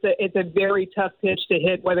 it's a very tough pitch to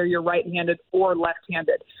hit, whether you're right-handed or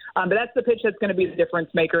left-handed. But that's the pitch that's going to be the difference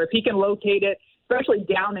maker. If he can locate it, especially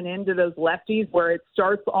down and into those lefties where it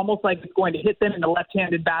starts almost like it's going to hit them in the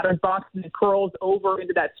left-handed batter's box and it curls over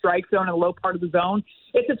into that strike zone in the low part of the zone,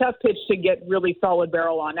 it's a tough pitch to get really solid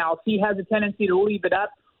barrel on. Now, if he has a tendency to leave it up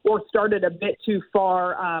or start it a bit too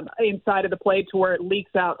far inside of the plate to where it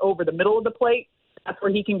leaks out over the middle of the plate, that's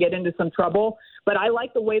where he can get into some trouble. But I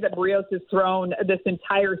like the way that Berrios has thrown this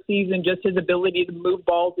entire season, just his ability to move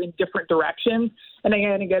balls in different directions. And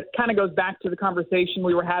again, it kind of goes back to the conversation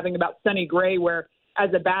we were having about Sonny Gray, where as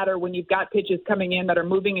a batter, when you've got pitches coming in that are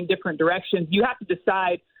moving in different directions, you have to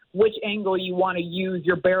decide which angle you want to use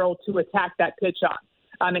your barrel to attack that pitch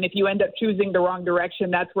on. And if you end up choosing the wrong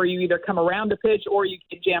direction, that's where you either come around the pitch or you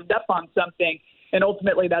get jammed up on something. And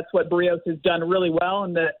ultimately, that's what Berrios has done really well.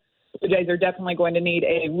 And the Jays are definitely going to need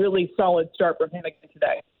a really solid start from him again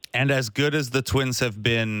today. And as good as the Twins have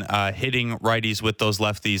been hitting righties with those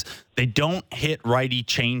lefties, they don't hit righty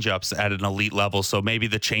changeups at an elite level. So maybe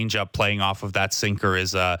the changeup playing off of that sinker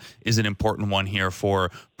is an important one here for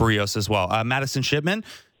Berrios as well. Madison Shipman,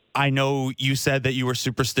 I know you said that you were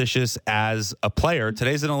superstitious as a player.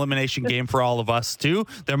 Today's an elimination game for all of us too.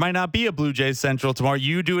 There might not be a Blue Jays Central tomorrow.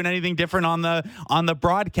 You doing anything different on the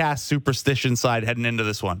broadcast superstition side heading into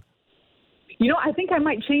this one? I think I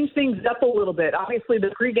might change things up a little bit. Obviously,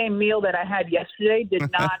 the pregame meal that I had yesterday did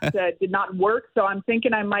not work, so I'm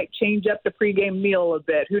thinking I might change up the pregame meal a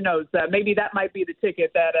bit. Who knows? Maybe that might be the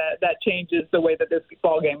ticket that changes the way that this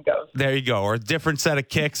ball game goes. There you go, or a different set of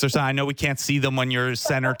kicks or something. I know we can't see them when you're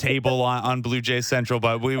center table on Blue Jays Central,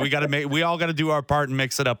 but we all got to do our part and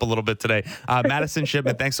mix it up a little bit today. Madison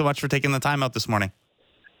Shipman, thanks so much for taking the time out this morning.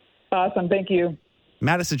 Awesome, thank you.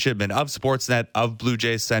 Madison Shipman of Sportsnet of Blue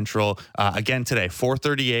Jays Central. Again today,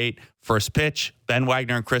 4:38, first pitch. Ben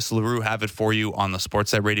Wagner and Chris LaRue have it for you on the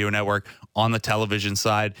Sportsnet Radio Network. On the television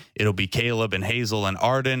side, it'll be Caleb and Hazel and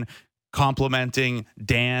Arden complimenting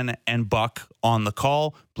Dan and Buck on the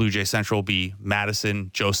call. Blue Jay Central will be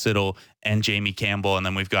Madison, Joe Siddall, and Jamie Campbell. And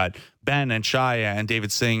then we've got Ben and Shia and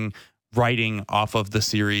David Singh writing off of the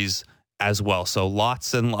series as well. So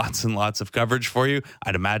lots and lots and lots of coverage for you.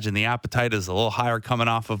 I'd imagine the appetite is a little higher coming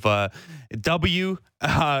off of a W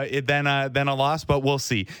than a loss, but we'll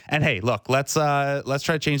see. And hey, look, let's try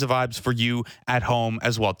to change the vibes for you at home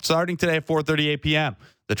as well. Starting today at 4:38 p.m.,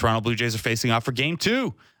 the Toronto Blue Jays are facing off for Game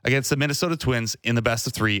 2 against the Minnesota Twins in the Best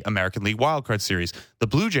of 3 American League Wildcard Series. The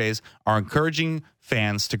Blue Jays are encouraging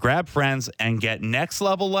fans to grab friends and get next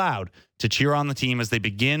level loud to cheer on the team as they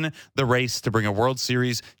begin the race to bring a World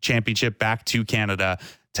Series championship back to Canada.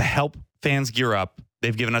 To help fans gear up,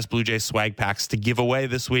 they've given us Blue Jays swag packs to give away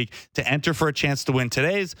this week. To enter for a chance to win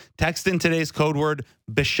today's, text in today's code word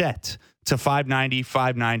Bichette to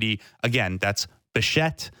 590-590. Again, that's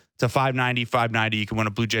Bichette to 590-590. You can win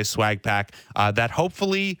a Blue Jays swag pack that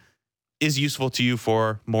hopefully is useful to you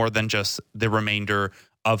for more than just the remainder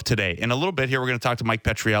of today. In a little bit here, we're going to talk to Mike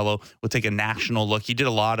Petriello. We'll take a national look. He did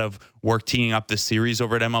a lot of work teeing up this series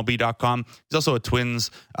over at MLB.com. He's also a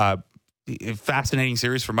Twins fascinating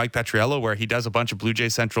series for Mike Petriello, where he does a bunch of Blue Jay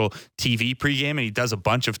Central TV pregame and he does a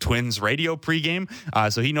bunch of Twins radio pregame.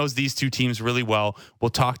 So he knows these two teams really well.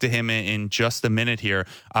 We'll talk to him in just a minute here.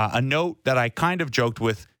 A note that I kind of joked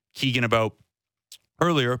with Keegan about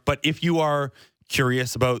earlier, but if you are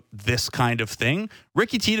curious about this kind of thing,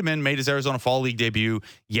 Ricky Tiedemann made his Arizona Fall League debut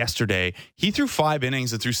yesterday. He threw 5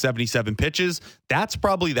 innings and threw 77 pitches. That's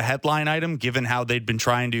probably the headline item, given how they'd been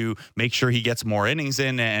trying to make sure he gets more innings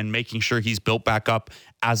in and making sure he's built back up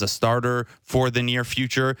as a starter for the near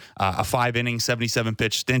future. A 5-inning,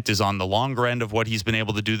 77-pitch stint is on the longer end of what he's been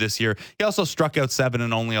able to do this year. He also struck out 7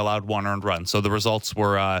 and only allowed 1 earned run. So the results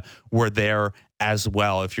were there as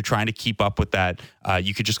well. If you're trying to keep up with that,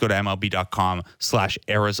 you could just go to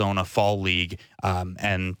MLB.com/Arizona Fall League.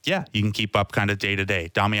 And yeah, you can keep up kind of day to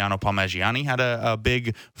day. Damiano Palmegiani had a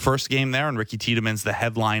big first game there, and Ricky Tiedemann's the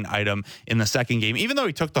headline item in the second game, even though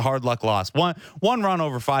he took the hard luck loss. One run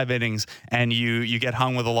over 5 innings, and you get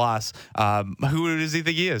hung with a loss. Who does he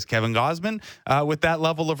think he is? Kevin Gausman with that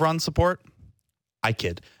level of run support? I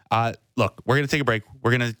kid. Look, we're going to take a break.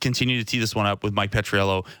 We're going to continue to tee this one up with Mike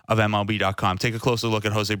Petriello of MLB.com. Take a closer look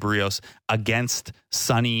at Jose Barrios against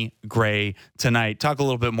Sonny Gray tonight. Talk a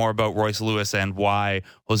little bit more about Royce Lewis and why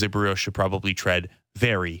Jose Barrios should probably tread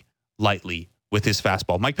very lightly with his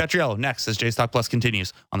fastball. Mike Petriello next as Jays Talk Plus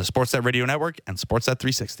continues on the Sportsnet Radio Network and Sportsnet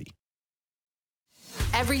 360.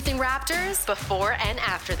 Everything Raptors before and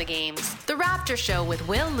after the games. The Raptor Show with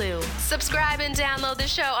Will Liu. Subscribe and download the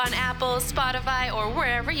show on Apple, Spotify, or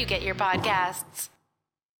wherever you get your podcasts.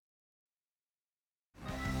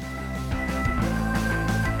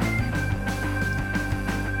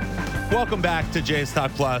 Welcome back to Jays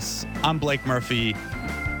Talk Plus. I'm Blake Murphy.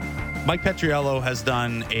 Mike Petriello has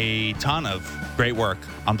done a ton of great work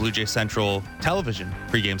on Blue Jay Central television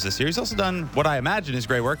pre-games this year. He's also done what I imagine is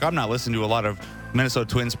great work. I'm not listening to a lot of Minnesota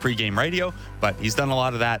Twins pre-game radio, but he's done a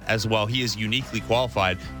lot of that as well. He is uniquely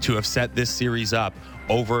qualified to have set this series up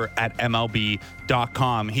over at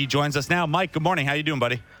MLB.com. He joins us now. Mike, good morning. How you doing,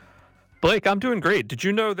 buddy? Blake, I'm doing great. Did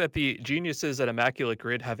you know that the geniuses at Immaculate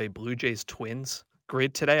Grid have a Blue Jays Twins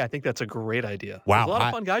grid today? I think that's a great idea. Wow. There's a lot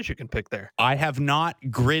of fun guys you can pick there. I have not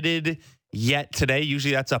gridded yet today.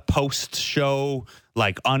 Usually that's a post-show,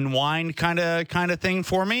 like unwind kind of thing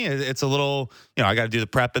for me. It's a little, I got to do the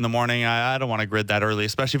prep in the morning. I don't want to grid that early,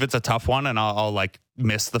 especially if it's a tough one and I'll like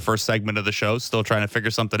miss the first segment of the show, still trying to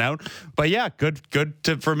figure something out. But yeah, good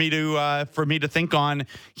for me to think on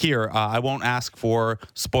here. I won't ask for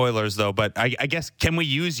spoilers though, but I guess, can we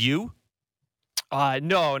use you?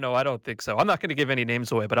 No, I don't think so. I'm not going to give any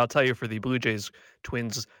names away, but I'll tell you for the Blue Jays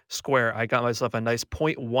Twins square, I got myself a nice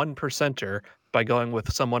 0.1%er by going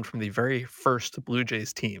with someone from the very first Blue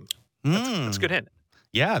Jays team. That's a good hint.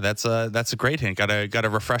 Yeah, that's a great hint. Got to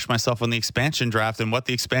refresh myself on the expansion draft and what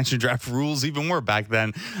the expansion draft rules even were back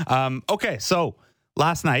then. Okay, so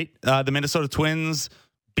last night, the Minnesota Twins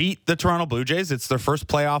beat the Toronto Blue Jays. It's their first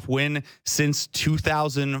playoff win since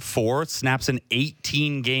 2004. It snaps an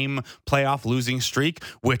 18-game playoff losing streak,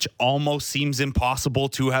 which almost seems impossible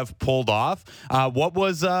to have pulled off. I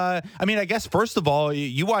guess, first of all,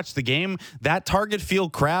 you watched the game. That Target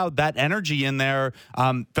Field crowd, that energy in there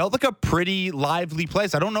felt like a pretty lively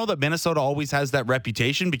place. I don't know that Minnesota always has that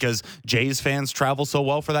reputation because Jays fans travel so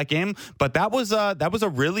well for that game, but that was a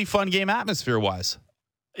really fun game atmosphere-wise.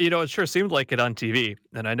 It sure seemed like it on TV.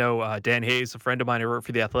 And I know Dan Hayes, a friend of mine who worked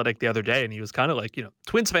for The Athletic the other day, and he was kind of like,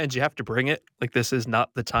 Twins fans, you have to bring it. Like, this is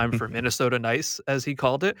not the time for Minnesota nice, as he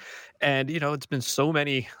called it. And, it's been so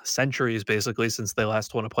many centuries, basically, since they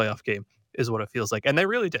last won a playoff game, is what it feels like. And they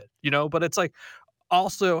really did, but it's like,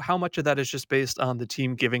 also, how much of that is just based on the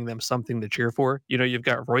team giving them something to cheer for? You've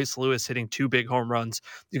got Royce Lewis hitting 2 big home runs.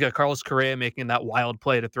 You've got Carlos Correa making that wild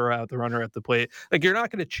play to throw out the runner at the plate. Like, you're not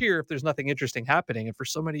going to cheer if there's nothing interesting happening. And for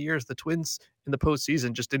so many years, the Twins in the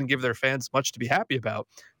postseason just didn't give their fans much to be happy about.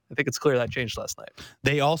 I think it's clear that changed last night.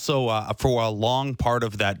 They also, for a long part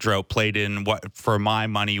of that drought, played in what, for my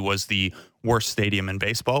money, was the worst stadium in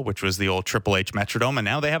baseball, which was the old Triple H Metrodome, and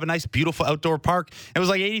now they have a nice, beautiful outdoor park. It was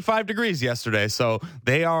like 85 degrees yesterday, so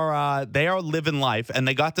they are living life, and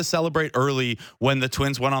they got to celebrate early when the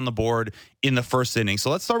Twins went on the board in the first inning. So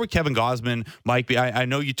let's start with Kevin Gausman. Mike, I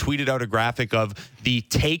know you tweeted out a graphic of the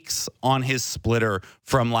takes on his splitter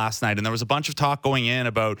from last night, and there was a bunch of talk going in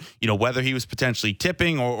about whether he was potentially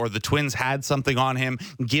tipping or the Twins had something on him,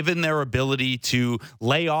 given their ability to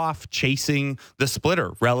lay off chasing the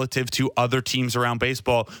splitter relative to other teams around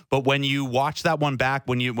baseball. But when you watch that one back,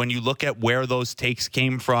 when you look at where those takes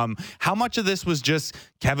came from, how much of this was just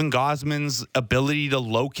Kevin Gausman's ability to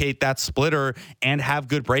locate that splitter and have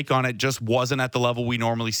good break on it just wasn't at the level we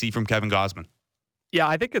normally see from Kevin Gausman? Yeah,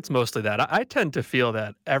 I think it's mostly that. I tend to feel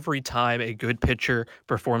that every time a good pitcher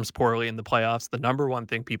performs poorly in the playoffs, the number one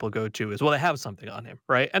thing people go to is, well, they have something on him,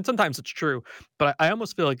 right? And sometimes it's true, but I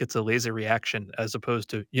almost feel like it's a lazy reaction as opposed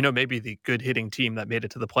to, maybe the good hitting team that made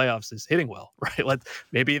it to the playoffs is hitting well, right?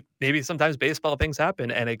 Maybe sometimes baseball things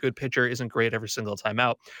happen and a good pitcher isn't great every single time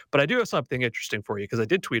out. But I do have something interesting for you because I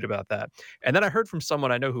did tweet about that. And then I heard from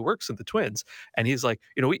someone I know who works in the Twins, and he's like,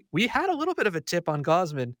 we had a little bit of a tip on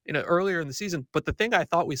Gausman, earlier in the season, but the thing I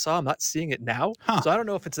thought we saw, I'm not seeing it now. So I don't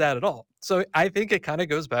know if it's that at all. So I think it kind of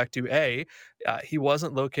goes back to A, he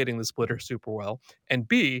wasn't locating the splitter super well. And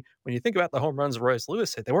B, when you think about the home runs Royce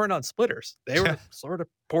Lewis hit, they weren't on splitters. They were sort of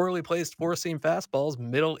poorly placed 4-seam fastballs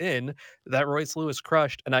middle in that Royce Lewis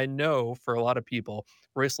crushed. And I know for a lot of people,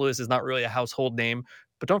 Royce Lewis is not really a household name.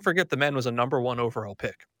 But don't forget the man was a number 1 overall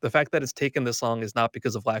pick. The fact that it's taken this long is not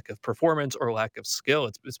because of lack of performance or lack of skill.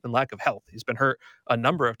 It's been lack of health. He's been hurt a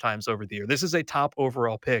number of times over the year. This is a top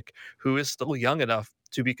overall pick who is still young enough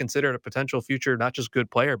to be considered a potential future, not just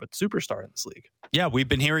good player, but superstar in this league. Yeah, we've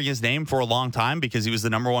been hearing his name for a long time because he was the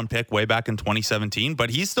number 1 pick way back in 2017, but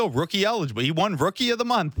he's still rookie eligible. He won Rookie of the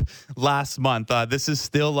Month last month. This is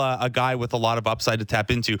still a guy with a lot of upside to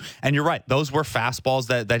tap into. And you're right, those were fastballs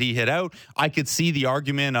that he hit out. I could see the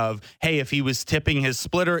argument of, hey, if he was tipping his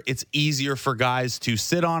splitter, it's easier for guys to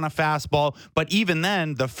sit on a fastball. But even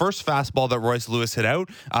then, the first fastball that Royce Lewis hit out,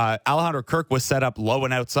 Alejandro Kirk was set up low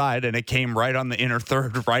and outside, and it came right on the inner third,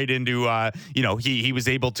 right into, he was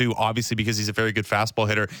able to, obviously because he's a very good fastball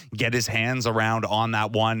hitter, get his hands around on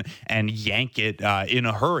that one and yank it in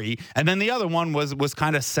a hurry. And then the other one was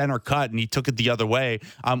kind of center cut, and he took it the other way.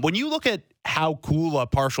 When you look at how cool a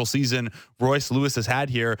partial season Royce Lewis has had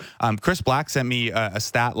here, Chris Black sent me a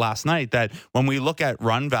stat last night that when we look at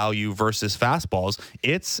run value versus fastballs,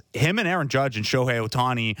 it's him and Aaron Judge and Shohei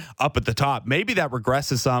Ohtani up at the top. Maybe that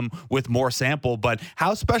regresses some with more sample, but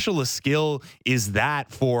how special a skill is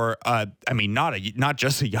that for, not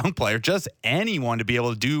just a young player, just anyone to be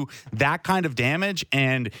able to do that kind of damage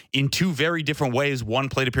and in 2 very different ways, one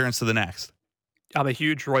plate appearance to the next? I'm a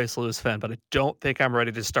huge Royce Lewis fan, but I don't think I'm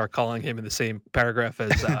ready to start calling him in the same paragraph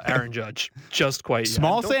as Aaron Judge. Just quite yet.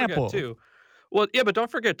 Small sample. Well, yeah, but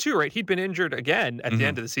don't forget too, right? He'd been injured again at the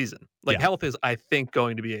end of the season. Health is, I think,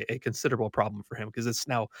 going to be a considerable problem for him because it's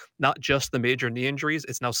now not just the major knee injuries;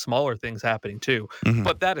 it's now smaller things happening too.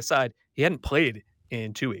 But that aside, he hadn't played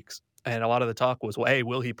in 2 weeks, and a lot of the talk was, well, A,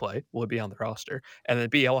 will he play? Will he be on the roster? And then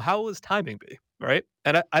B, well, how will his timing be? Right?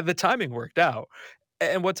 And the timing worked out.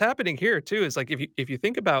 And what's happening here, too, is like if you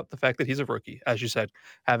think about the fact that he's a rookie, as you said,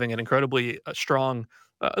 having an incredibly strong,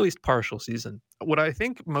 at least partial season, what I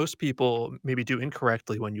think most people maybe do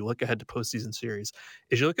incorrectly when you look ahead to postseason series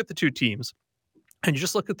is you look at the 2 teams and you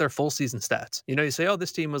just look at their full season stats. You say, oh,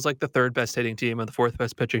 this team was like the 3rd best hitting team and the 4th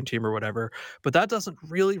best pitching team or whatever. But that doesn't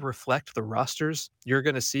really reflect the rosters you're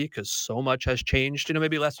going to see because so much has changed.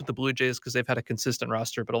 Maybe less with the Blue Jays because they've had a consistent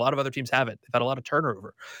roster, but a lot of other teams haven't. They've had a lot of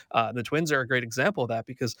turnover. The Twins are a great example of that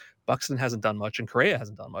because Buxton hasn't done much and Correa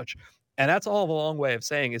hasn't done much. And that's all of a long way of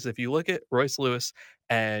saying is if you look at Royce Lewis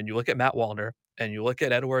and you look at Matt Wallner and you look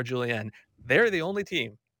at Edouard Julien, they're the only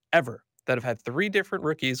team ever that have had 3 different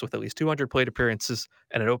rookies with at least 200 plate appearances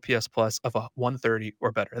and an OPS plus of a 130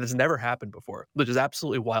 or better. This has never happened before, which is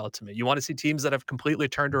absolutely wild to me. You want to see teams that have completely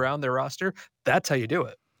turned around their roster? That's how you do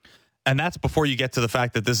it. And that's before you get to the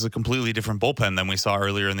fact that this is a completely different bullpen than we saw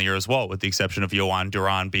earlier in the year as well, with the exception of Yohan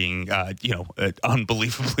Duran being,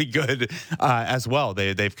 unbelievably good as well.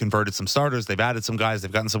 They've converted some starters. They've added some guys.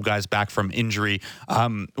 They've gotten some guys back from injury.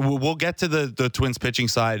 We'll get to the Twins pitching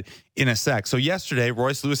side in a sec. So yesterday,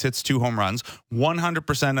 Royce Lewis hits 2 home runs.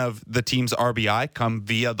 100% of the team's RBI come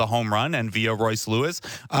via the home run and via Royce Lewis.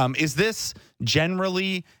 Is this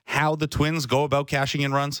generally how the Twins go about cashing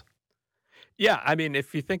in runs? Yeah, I mean,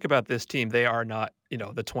 if you think about this team, they are not, the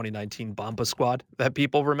 2019 Bomba squad that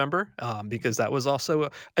people remember, because that was also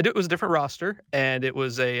it was a different roster, and it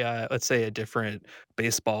was let's say a different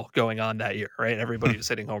baseball going on that year, right? Everybody was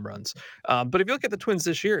hitting home runs. But if you look at the Twins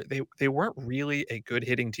this year, they weren't really a good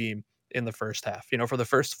hitting team in the first half. For the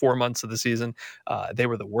first 4 months of the season, they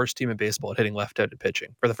were the worst team in baseball at hitting left-handed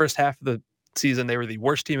pitching. For the first half of the season, they were the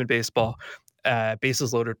worst team in baseball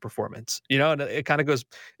bases loaded performance, and it kind of goes,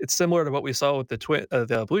 it's similar to what we saw with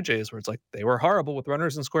the Blue Jays, where it's like they were horrible with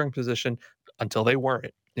runners in scoring position until they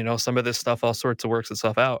weren't. Some of this stuff all sorts of works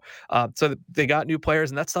itself out. So they got new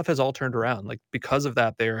players, and that stuff has all turned around. Like, because of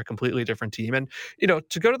that, they're a completely different team. And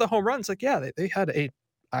to go to the home runs, like, yeah, they had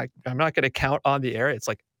I'm not going to count on the air, it's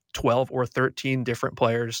like 12 or 13 different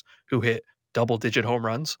players who hit double-digit home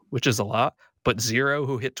runs, which is a lot, but 0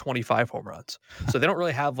 who hit 25 home runs. So they don't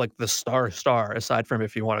really have like the star, aside from,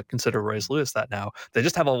 if you want to consider Royce Lewis that now. They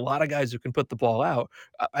just have a lot of guys who can put the ball out,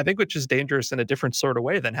 I think, which is dangerous in a different sort of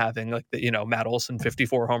way than having like the, Matt Olson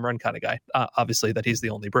 54 home run kind of guy. Obviously that he's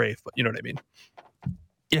the only Brave, but you know what I mean?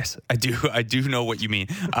 Yes, I do. I do know what you mean.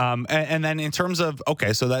 And then in terms of,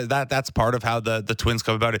 okay, so that's part of how the Twins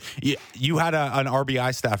come about it. You had an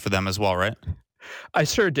RBI stat for them as well, right? I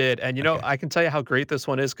sure did. And, okay, I can tell you how great this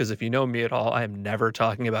one is, because if you know me at all, I am never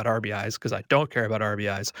talking about RBIs because I don't care about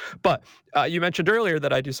RBIs. But you mentioned earlier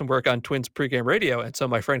that I do some work on Twins pregame radio. And so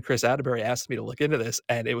my friend Chris Atterbury asked me to look into this.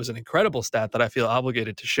 And it was an incredible stat that I feel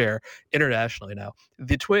obligated to share internationally now.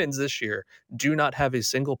 The Twins this year do not have a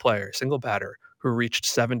single batter who reached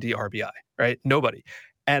 70 RBI, right? Nobody.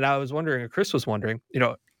 And I was wondering, or Chris was wondering,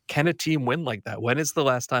 can a team win like that? When is the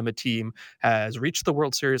last time a team has reached the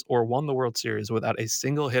World Series or won the World Series without a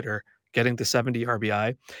single hitter getting to 70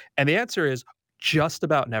 RBI? And the answer is just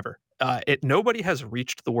about never. Nobody has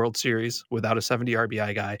reached the World Series without a 70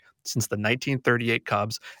 RBI guy since the 1938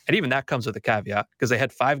 Cubs. And even that comes with a caveat, because they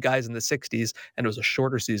had 5 guys in the 60s and it was a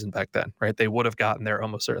shorter season back then, right? They would have gotten there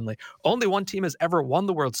almost certainly. Only one team has ever won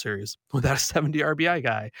the World Series without a 70 RBI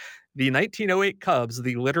guy. The 1908 Cubs,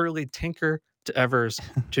 the literally Tinker to Evers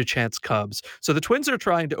to Chance Cubs. So the Twins are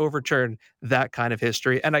trying to overturn that kind of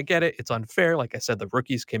history. And I get it. It's unfair. Like I said, the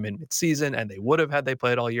rookies came in mid-season and they would have had they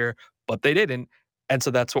played all year, but they didn't. And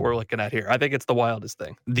so that's what we're looking at here. I think it's the wildest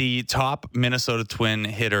thing. The top Minnesota Twin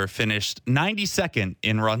hitter finished 92nd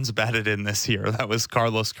in runs batted in this year. That was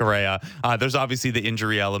Carlos Correa. There's obviously the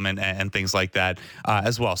injury element and things like that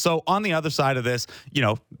as well. So on the other side of this,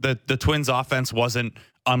 the Twins offense wasn't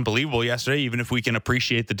unbelievable yesterday, even if we can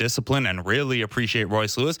appreciate the discipline and really appreciate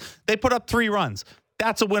Royce Lewis. They put up 3 runs.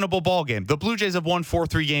 That's a winnable ball game. The Blue Jays have won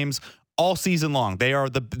 4-3 games all season long. They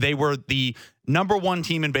were the number 1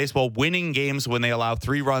 team in baseball winning games when they allow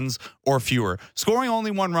 3 runs or fewer. Scoring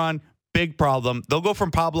only 1 run, big problem. They'll go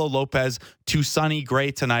from Pablo Lopez to Sonny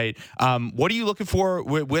Gray tonight. What are you looking for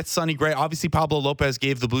with Sonny Gray? Obviously, Pablo Lopez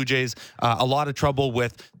gave the Blue Jays a lot of trouble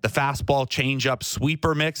with the fastball, changeup,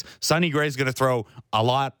 sweeper mix. Sonny Gray is going to throw a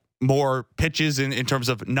lot more pitches in terms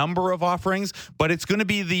of number of offerings, but it's going to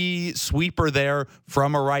be the sweeper there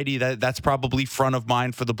from a righty that's probably front of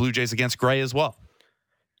mind for the Blue Jays against Gray as well.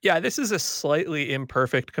 Yeah, this is a slightly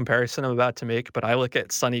imperfect comparison I'm about to make, but I look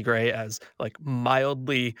at Sonny Gray as like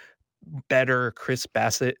mildly better Chris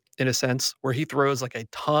Bassett in a sense, where he throws like a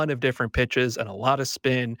ton of different pitches and a lot of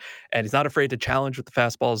spin, and he's not afraid to challenge with the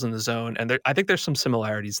fastballs in the zone. And I think there's some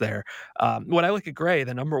similarities there. When I look at Gray,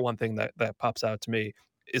 the number one thing that pops out to me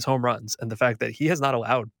is home runs, and the fact that he has not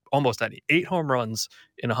allowed almost any. 8 home runs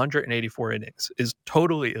in 184 innings is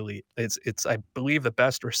totally elite. It's I believe the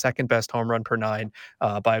best or second best home run per 9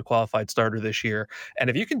 by a qualified starter this year. And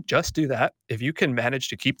if you can just do that, if you can manage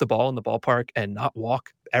to keep the ball in the ballpark and not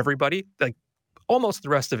walk everybody, like almost the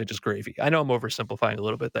rest of it is gravy. I know I'm oversimplifying a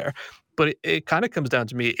little bit there, but it kind of comes down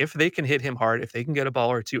to me. If they can hit him hard, if they can get a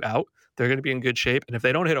ball or 2 out, they're going to be in good shape. And if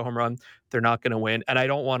they don't hit a home run, they're not going to win. And I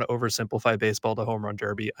don't want to oversimplify baseball to home run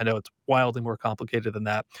derby. I know it's wildly more complicated than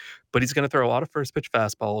that, but he's going to throw a lot of first pitch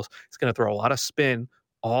fastballs. He's going to throw a lot of spin,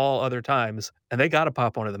 all other times, and they got to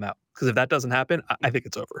pop one of them out. Because if that doesn't happen, I think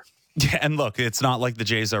it's over. Yeah, and look, it's not like the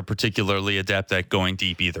Jays are particularly adept at going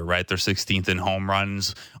deep either, right? They're 16th in home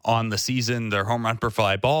runs on the season. Their home run per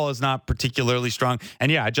fly ball is not particularly strong. And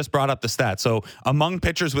yeah, I just brought up the stats. So among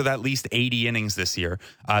pitchers with at least 80 innings this year,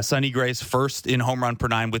 Sonny Gray's first in home run per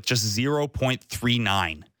 9 with just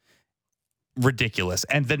 0.39. Ridiculous.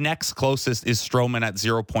 And the next closest is Stroman at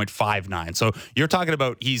 0.59. So you're talking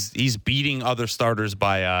about he's beating other starters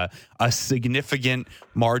by a significant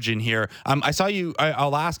margin here. I saw you,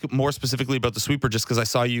 I'll ask more specifically about the sweeper just because I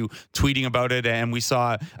saw you tweeting about it, and we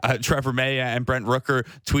saw Trevor May and Brent Rooker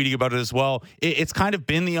tweeting about it as well. It's kind of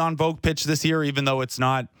been the en vogue pitch this year, even though it's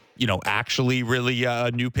not, actually really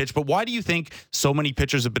a new pitch. But why do you think so many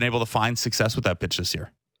pitchers have been able to find success with that pitch this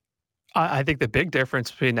year? I think the big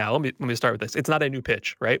difference between now, let me start with this. It's not a new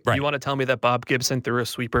pitch, right? You want to tell me that Bob Gibson threw a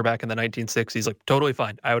sweeper back in the 1960s? Like, totally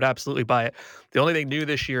fine. I would absolutely buy it. The only thing new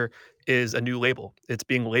this year is a new label. It's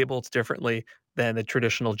being labeled differently than the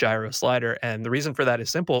traditional gyro slider. And the reason for that is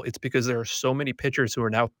simple. It's because there are so many pitchers who are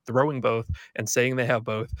now throwing both and saying they have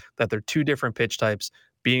both, that they're two different pitch types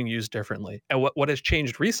being used differently. And what has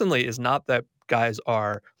changed recently is not that guys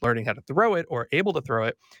are learning how to throw it or able to throw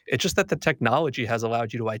it. It's just that the technology has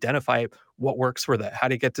allowed you to identify what works for that, how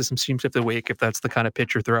to get to some seam shifted wake if that's the kind of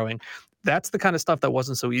pitch you're throwing. That's the kind of stuff that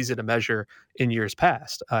wasn't so easy to measure in years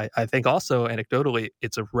past. I think also, anecdotally,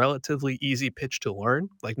 it's a relatively easy pitch to learn.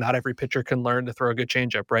 Like, not every pitcher can learn to throw a good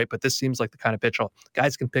changeup, right? But this seems like the kind of pitch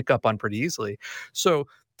guys can pick up on pretty easily. So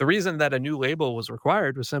the reason that a new label was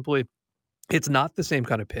required was simply, it's not the same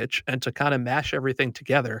kind of pitch, and to kind of mash everything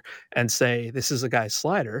together and say this is a guy's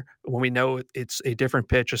slider when we know it's a different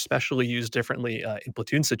pitch, especially used differently in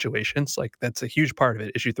platoon situations. Like, that's a huge part of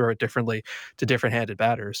it, is you throw it differently to different handed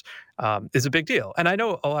batters, is a big deal. And I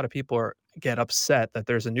know a lot of people get upset that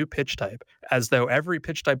there's a new pitch type, as though every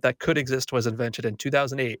pitch type that could exist was invented in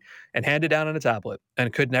 2008 and handed down on a tablet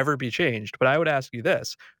and could never be changed. But I would ask you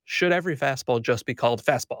this: should every fastball just be called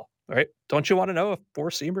fastball? Right? Don't you want to know a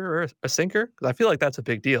four-seamer or a sinker? Because I feel like that's a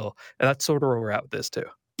big deal. And that's sort of where we're at with this too.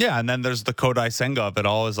 Yeah, and then there's the Kodai Senga of it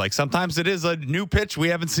all, is like sometimes it is a new pitch we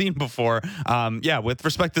haven't seen before. With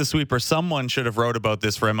respect to the sweeper, someone should have wrote about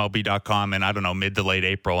this for MLB.com in, I don't know, mid to late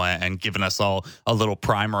April and given us all a little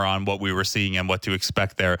primer on what we were seeing and what to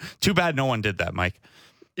expect there. Too bad no one did that, Mike.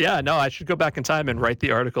 Yeah, no, I should go back in time and write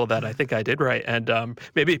the article that I think I did write, and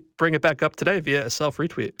maybe bring it back up today via a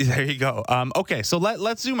self-retweet. There you go. Okay, so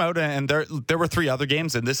let's zoom out, and there were 3 other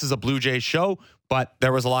games, and this is a Blue Jays show, but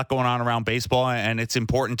there was a lot going on around baseball, and it's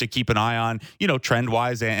important to keep an eye on,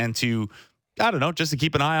 trend-wise, and to, I don't know, just to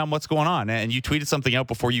keep an eye on what's going on. And you tweeted something out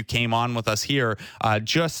before you came on with us here,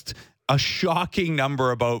 just a shocking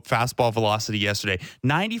number about fastball velocity yesterday.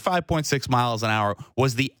 95.6 miles an hour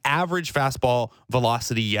was the average fastball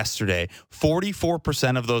velocity yesterday.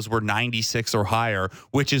 44% of those were 96 or higher,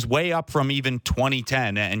 which is way up from even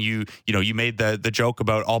 2010. And you made the joke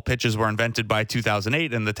about all pitches were invented by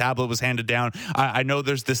 2008 and the tablet was handed down. I know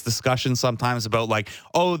there's this discussion sometimes about like,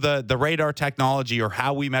 the radar technology or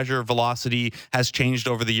how we measure velocity has changed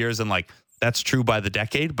over the years, and like, that's true by the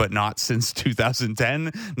decade, but not since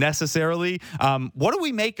 2010 necessarily. What do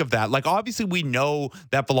we make of that? Like, obviously, we know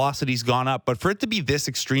that velocity's gone up, but for it to be this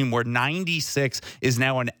extreme, where 96 is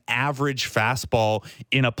now an average fastball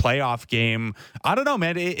in a playoff game, I don't know,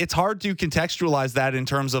 man. It's hard to contextualize that in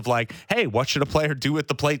terms of like, hey, what should a player do at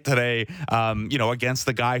the plate today, against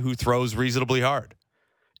the guy who throws reasonably hard?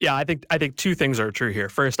 Yeah, I think 2 things are true here.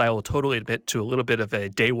 First, I will totally admit to a little bit of a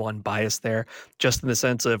day one bias there, just in the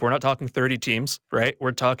sense of we're not talking 30 teams, right?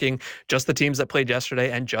 We're talking just the teams that played yesterday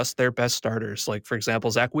and just their best starters. Like, for example,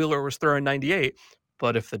 Zach Wheeler was throwing 98,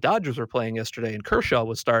 but if the Dodgers were playing yesterday and Kershaw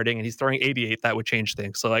was starting and he's throwing 88, that would change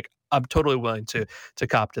things. So, like, I'm totally willing to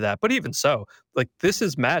cop to that. But even so, like, this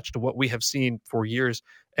is matched to what we have seen for years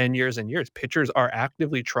and years and years. Pitchers are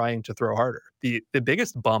actively trying to throw harder. The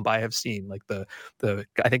biggest bump I have seen, like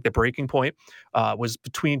I think the breaking point was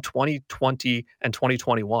between 2020 and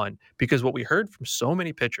 2021, because what we heard from so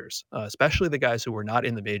many pitchers, especially the guys who were not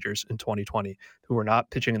in the majors in 2020, who were not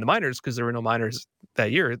pitching in the minors because there were no minors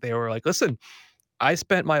that year, they were like, listen, I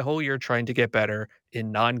spent my whole year trying to get better in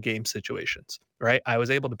non-game situations, right? I was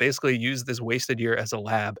able to basically use this wasted year as a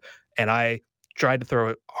lab, and I tried to throw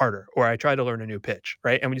it harder, or I tried to learn a new pitch,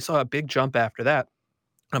 right? And when you saw a big jump after that,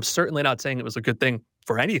 I'm certainly not saying it was a good thing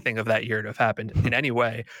for anything of that year to have happened in any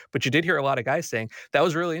way, but you did hear a lot of guys saying, that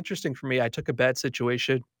was really interesting for me. I took a bad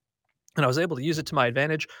situation and I was able to use it to my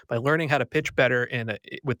advantage by learning how to pitch better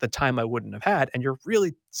with the time I wouldn't have had. And you're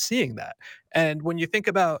really seeing that. And when you think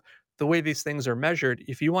about the way these things are measured,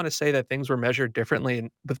 if you want to say that things were measured differently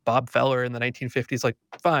with Bob Feller in the 1950s, like,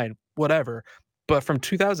 fine, whatever. But from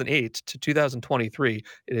 2008 to 2023,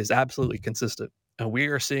 it is absolutely consistent. And we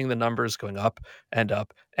are seeing the numbers going up and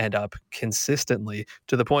up and up consistently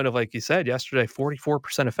to the point of, like you said, yesterday,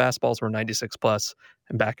 44% of fastballs were 96 plus.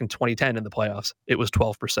 And back in 2010 in the playoffs, it was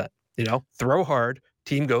 12%. Throw hard,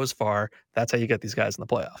 team goes far. That's how you get these guys in the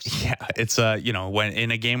playoffs. Yeah, it's when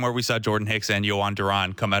in a game where we saw Jordan Hicks and Yohan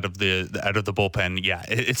Duran come out of the bullpen, yeah,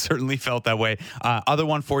 it certainly felt that way. Other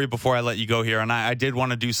one for you before I let you go here, and I did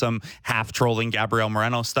want to do some half trolling Gabriel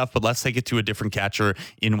Moreno stuff, but let's take it to a different catcher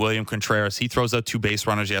in William Contreras. He throws out 2 base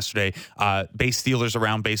runners yesterday. Base stealers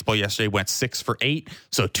around baseball yesterday went 6 for 8,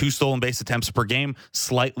 so 2 stolen base attempts per game,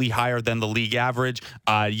 slightly higher than the league average.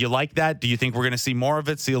 You like that? Do you think we're going to see more of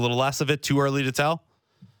it? See a little less of it? Too early to tell?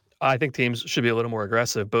 I think teams should be a little more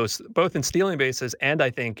aggressive, both in stealing bases and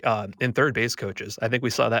I think in third base coaches. I think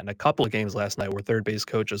we saw that in a couple of games last night where third base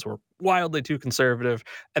coaches were wildly too conservative.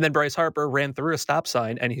 And then Bryce Harper ran through a stop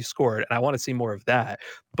sign and he scored. And I want to see more of that.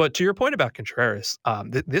 But to your point about Contreras,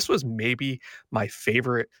 this was maybe my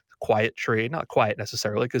favorite quiet trade, not quiet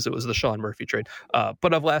necessarily because it was the Sean Murphy trade,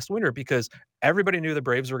 but of last winter, because everybody knew the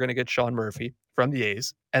Braves were going to get Sean Murphy from the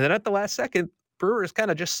A's. And then at the last second, Brewers kind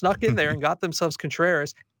of just snuck in there and got themselves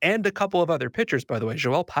Contreras and a couple of other pitchers, by the way.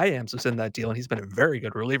 Joel Payams was in that deal, and he's been a very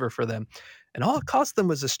good reliever for them. And all it cost them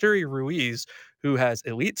was Asturi Ruiz, who has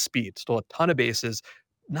elite speed, stole a ton of bases,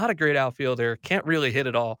 not a great outfielder, can't really hit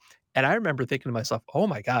it all. And I remember thinking to myself, oh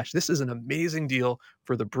my gosh, this is an amazing deal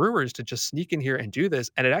for the Brewers to just sneak in here and do this.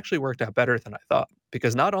 And it actually worked out better than I thought,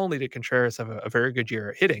 because not only did Contreras have a very good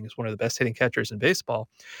year at hitting, he's one of the best hitting catchers in baseball,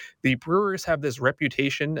 the Brewers have this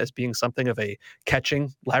reputation as being something of a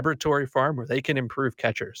catching laboratory farm where they can improve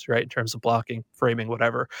catchers, right, in terms of blocking, framing,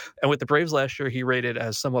 whatever. And with the Braves last year, he rated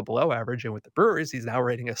as somewhat below average. And with the Brewers, he's now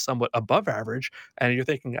rating as somewhat above average. And you're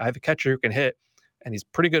thinking, I have a catcher who can hit, and he's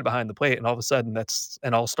pretty good behind the plate, and all of a sudden that's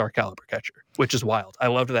an all-star caliber catcher, which is wild. I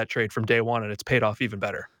loved that trade from day one, and it's paid off even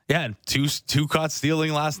better. Yeah, two caught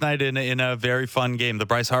stealing last night in a very fun game. The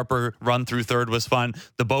Bryce Harper run through third was fun.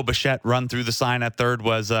 The Bo Bichette run through the sign at third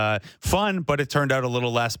was fun, but it turned out a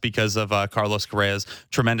little less because of Carlos Correa's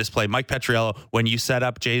tremendous play. Mike Petriello, when you set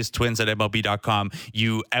up Jays Twins at MLB.com,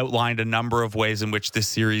 you outlined a number of ways in which this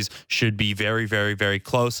series should be very, very, very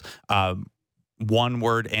close.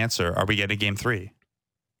 One-word answer. Are we getting game 3?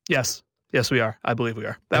 Yes. Yes, we are. I believe we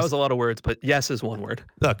are. That was a lot of words, but yes is one word.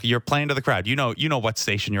 Look, you're playing to the crowd. You know what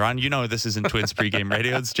station you're on. You know this isn't Twins pregame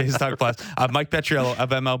radio. It's Jays Talk Plus. Mike Petriello of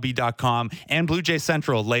MLB.com and Blue Jays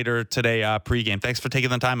Central later today pregame. Thanks for taking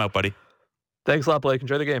the time out, buddy. Thanks a lot, Blake.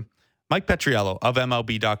 Enjoy the game. Mike Petriello of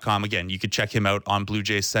MLB.com. Again, you could check him out on Blue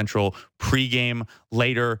Jays Central pregame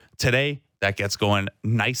later today. That gets going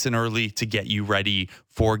nice and early to get you ready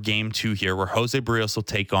for game 2 here, where Jose Barrios will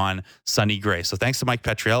take on Sonny Gray. So thanks to Mike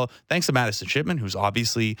Petriello. Thanks to Madison Shipman, who's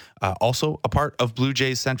obviously also a part of Blue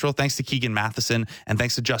Jays Central. Thanks to Keegan Matheson. And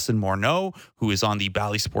thanks to Justin Morneau, who is on the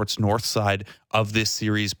Bally Sports North side of this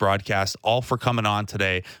series broadcast, all for coming on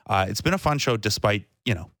today. It's been a fun show despite,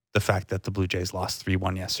 the fact that the Blue Jays lost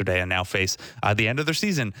 3-1 yesterday and now face the end of their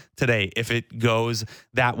season today if it goes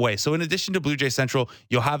that way. So in addition to Blue Jays Central,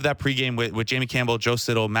 you'll have that pregame with Jamie Campbell, Joe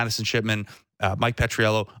Siddall, Madison Shipman, Mike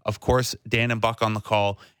Petriello, of course, Dan and Buck on the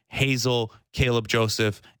call, Hazel, Caleb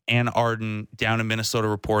Joseph, Ann Arden down in Minnesota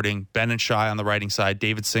reporting, Ben and Shai on the writing side,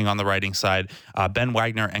 David Singh on the writing side, Ben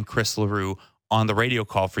Wagner and Chris LaRue on the radio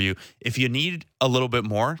call for you. If you need a little bit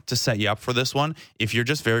more to set you up for this one, if you're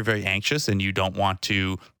just very, very anxious and you don't want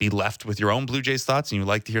to be left with your own Blue Jays thoughts and you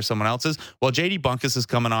like to hear someone else's, well, JD Bunkus is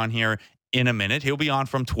coming on here in a minute. He'll be on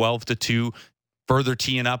from 12 to 2, further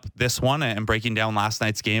teeing up this one and breaking down last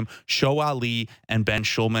night's game. Show Ali and Ben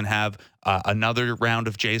Schulman have another round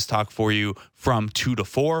of Jays talk for you from 2 to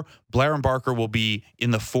 4. Blair and Barker will be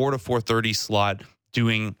in the 4 to 4:30 slot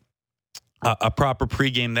doing a proper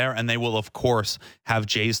pregame there, and they will, of course, have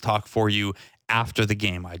Jays talk for you after the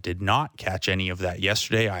game. I did not catch any of that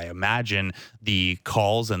yesterday. I imagine the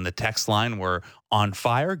calls and the text line were on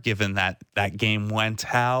fire, given that that game went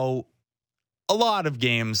how a lot of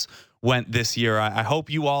games went this year. I hope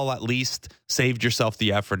you all at least saved yourself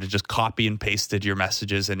the effort to just copy and pasted your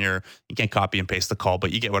messages and you can't copy and paste the call,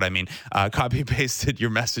 but you get what I mean. Copy and pasted your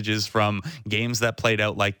messages from games that played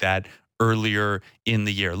out like that earlier in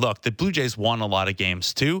the year. Look, the Blue Jays won a lot of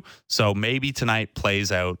games too, so maybe tonight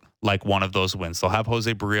plays out like one of those wins. They'll have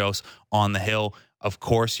Jose Barrios on the hill. Of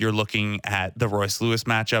course, you're looking at the Royce Lewis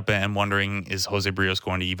matchup and wondering, is Jose Barrios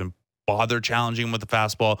going to even bother challenging with the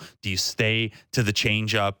fastball? Do you stay to the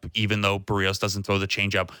changeup, even though Barrios doesn't throw the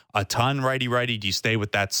changeup a ton righty-righty? Do you stay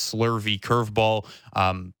with that slurvy curveball?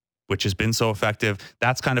 which has been so effective.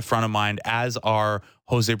 That's kind of front of mind, as are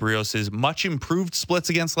Jose Berrios' much improved splits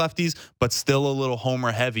against lefties, but still a little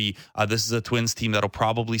homer heavy. This is a Twins team that'll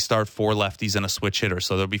probably start 4 lefties and a switch hitter.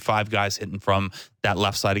 So there'll be 5 guys hitting from that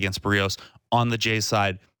left side against Berrios. On the Jays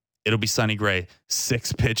side, it'll be Sonny Gray,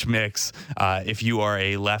 6-pitch mix. If you are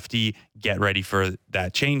a lefty, get ready for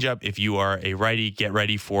that changeup. If you are a righty, get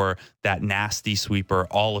ready for that nasty sweeper.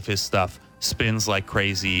 All of his stuff spins like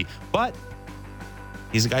crazy, but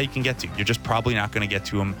he's a guy you can get to. You're just probably not going to get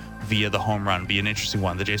to him via the home run. Be an interesting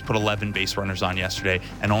one. The Jays put 11 base runners on yesterday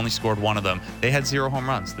and only scored 1 of them. They had 0 home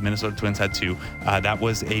runs. The Minnesota Twins had 2. That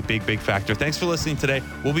was a big factor. Thanks for listening today.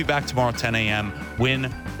 We'll be back tomorrow at 10 a.m.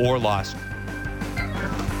 Win or loss.